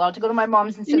I'm allowed to go to my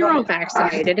mom's and sit. You're all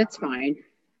vaccinated. It's fine.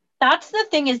 That's the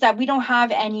thing, is that we don't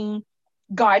have any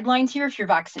guidelines here if you're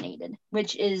vaccinated,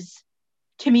 which is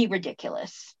to me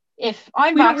ridiculous. If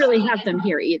I'm We don't really have them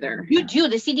here either. You do.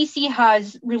 The CDC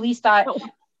has released that. Oh.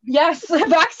 Yes,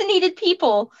 vaccinated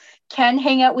people can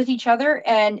hang out with each other,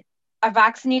 and a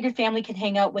vaccinated family can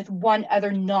hang out with one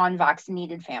other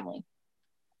non-vaccinated family.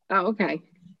 Oh, okay.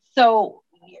 So,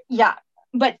 yeah.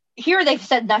 But here they've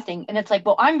said nothing. And it's like,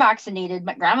 well, I'm vaccinated.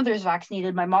 My grandmother's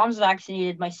vaccinated. My mom's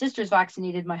vaccinated. My sister's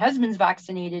vaccinated. My husband's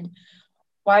vaccinated.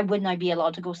 Why wouldn't I be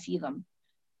allowed to go see them?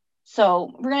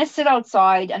 So we're going to sit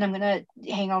outside, and I'm going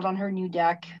to hang out on her new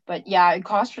deck. But yeah, it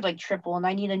cost her like triple, and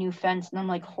I need a new fence. And I'm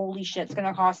like, holy shit, it's going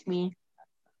to cost me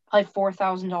like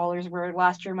 $4,000, where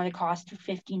last year might have cost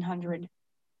 $1,500.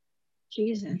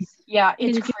 Jesus. Yeah,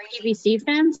 it's crazy. PVC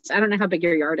fence? I don't know how big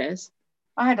your yard is.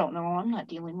 I don't know. I'm not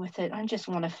dealing with it. I just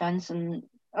want a fence, and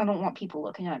I don't want people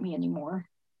looking at me anymore.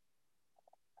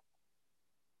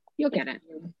 You'll get it.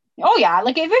 Oh, yeah.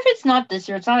 Like, if it's not this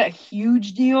year, it's not a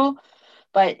huge deal.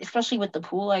 But especially with the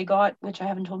pool I got, which I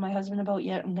haven't told my husband about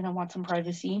yet, I'm going to want some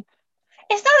privacy.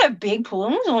 It's not a big pool. It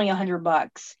was only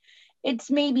 $100.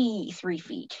 It's maybe 3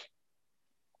 feet.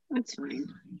 That's fine.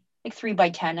 Like 3 by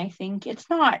 10, I think. It's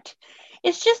not.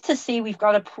 It's just to say we've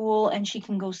got a pool and she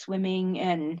can go swimming,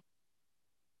 and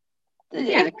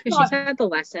yeah, because she's had the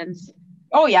lessons.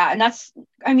 Oh, yeah. And that's,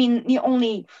 I mean, the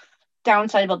only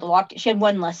downside about the lockdown, she had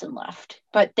 1 lesson left,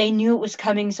 but they knew it was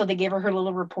coming. So they gave her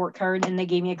little report card, and they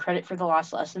gave me a credit for the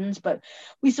last lessons. But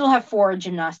we still have 4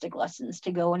 gymnastic lessons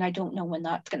to go. And I don't know when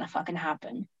that's going to fucking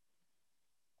happen.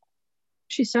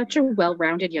 She's such a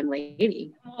well-rounded young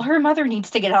lady. Well, her mother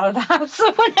needs to get out of the house.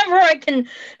 So whenever I can,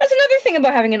 that's another thing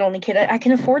about having an only kid. I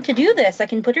can afford to do this. I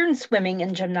can put her in swimming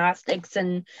and gymnastics,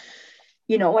 and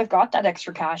you know, I've got that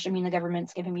extra cash. I mean, the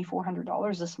government's giving me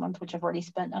 $400 this month, which I've already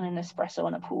spent on an espresso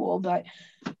and a pool, but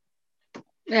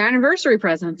the anniversary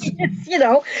presents. You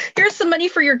know, here's some money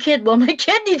for your kid. Well, my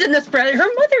kid needs an espresso.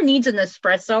 Her mother needs an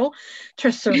espresso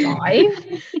to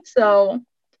survive. So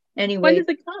anyway. When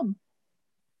does it come?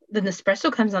 The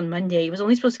Nespresso comes on Monday. It was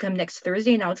only supposed to come next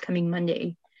Thursday. Now it's coming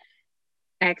Monday.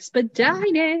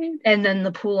 Expedited. And then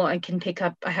the pool I can pick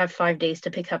up. I have 5 days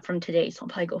to pick up from today. So I'll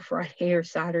probably go Friday or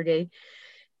Saturday.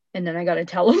 And then I got to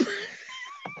tell them.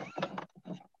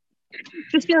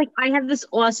 Just be like, I have this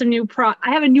awesome I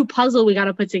have a new puzzle we got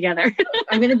to put together.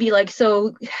 I'm going to be like,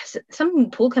 so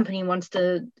some pool company wants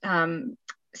to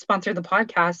sponsor the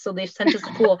podcast, so they've sent us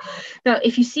a pool. Now,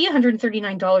 if you see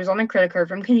 $139 on a credit card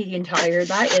from Canadian Tire,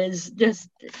 that is just,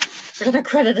 they're going to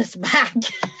credit us back.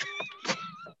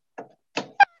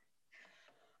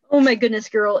 Oh my goodness,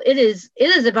 girl. It is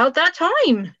about that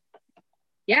time.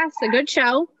 Yes, a good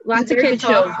show. Lots of kid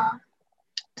talk.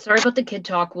 Sorry about the kid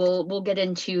talk. We'll get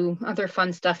into other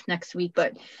fun stuff next week,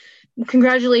 but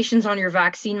congratulations on your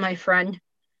vaccine, my friend.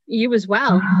 You as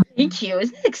well. Thank you.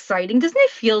 Isn't it exciting? Doesn't it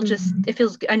feel it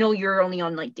feels, I know you're only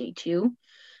on like day 2,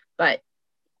 but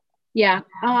yeah.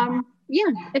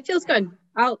 Yeah, it feels good.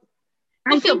 I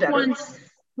feel better.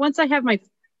 Once I have my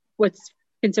what's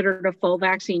considered a full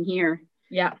vaccine here.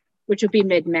 Yeah. Which will be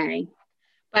mid-May.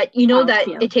 But you know that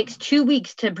it takes 2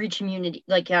 weeks to breach immunity,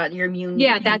 like your immune.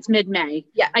 Yeah, that's mid-May.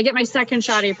 Yeah. I get my second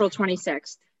shot April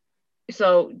 26th.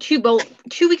 So 2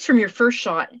 weeks from your first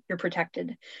shot, you're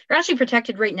protected. You're actually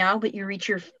protected right now, but you reach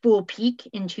your full peak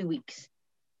in 2 weeks.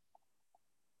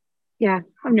 Yeah,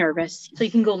 I'm nervous. So you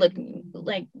can go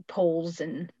like polls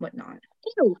and whatnot.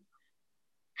 Ew.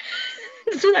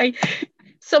 That's what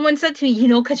someone said to me,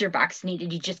 because you're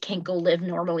vaccinated, you just can't go live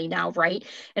normally now, right?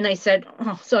 And I said,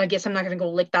 oh, so I guess I'm not going to go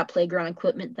lick that playground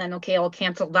equipment then. Okay, I'll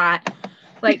cancel that.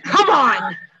 Like, come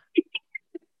on.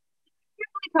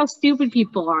 How stupid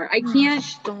people are. I can't.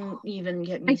 Don't even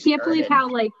get I me can't believe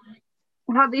started.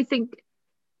 how they think.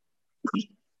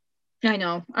 I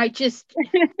know.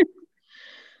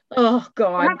 Oh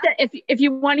God. If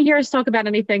you want to hear us talk about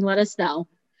anything, let us know.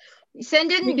 Send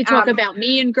We in. could talk about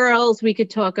mean girls. We could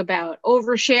talk about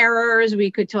oversharers.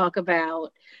 We could talk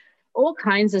about all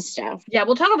kinds of stuff. Yeah,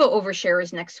 we'll talk about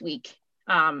oversharers next week.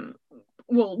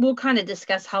 We'll kind of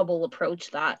discuss how we'll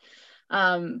approach that.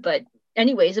 But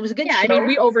anyways, it was a good show. I mean,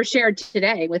 we overshared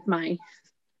today with my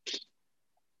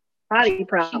body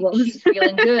problems. She's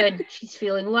feeling good. She's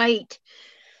feeling light.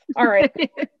 All right.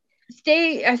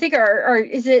 I think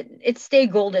it's stay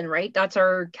golden, right? That's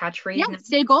our catchphrase. Yeah,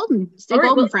 stay golden. Stay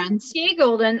golden, friends. Stay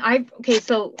golden.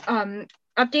 So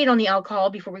update on the alcohol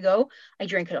before we go. I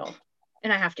drank it all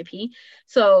and I have to pee.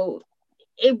 So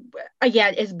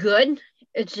it's good.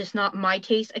 It's just not my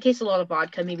taste. I taste a lot of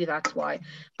vodka, maybe that's why.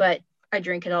 But I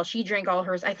drank it all. She drank all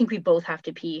hers. I think we both have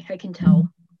to pee. I can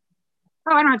tell.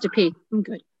 Oh, I don't have to pee. I'm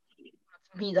good.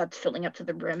 Me, that's filling up to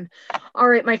the brim. All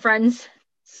right, my friends.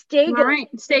 Stay golden. All right,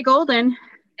 stay golden.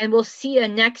 And we'll see you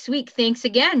next week. Thanks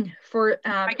again for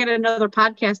I get another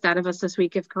podcast out of us this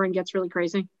week if Corinne gets really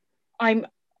crazy.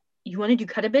 You want to do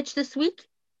Cut a Bitch this week?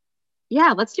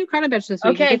 Yeah, let's do Cut a Bitch this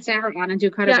week. Okay. Get Sarah on and do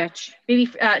Cut a Bitch.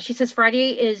 Maybe she says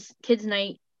Friday is kids'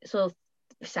 night, so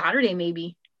Saturday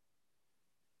maybe.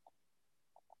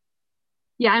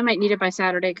 Yeah, I might need it by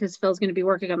Saturday because Phil's going to be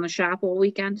working on the shop all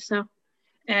weekend. So.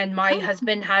 And my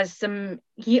husband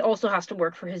he also has to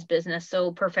work for his business.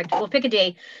 So perfect. We'll pick a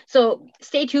day. So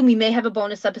stay tuned. We may have a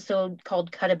bonus episode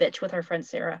called Cut a Bitch with our friend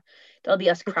Sarah. That'll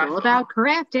be us crafting. It's all about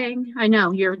crafting. I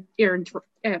know. You're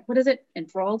what is it?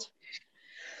 Enthralled?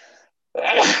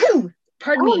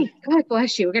 Pardon me. God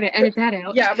bless you. We're going to edit that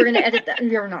out. Yeah, we're going to edit that.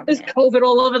 We're not. There's COVID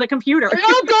all over the computer.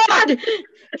 Oh, God.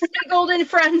 Stay golden,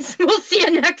 friends. We'll see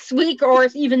you next week or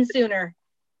even sooner.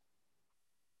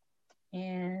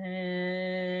 And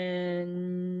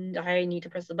I need to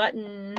press the button.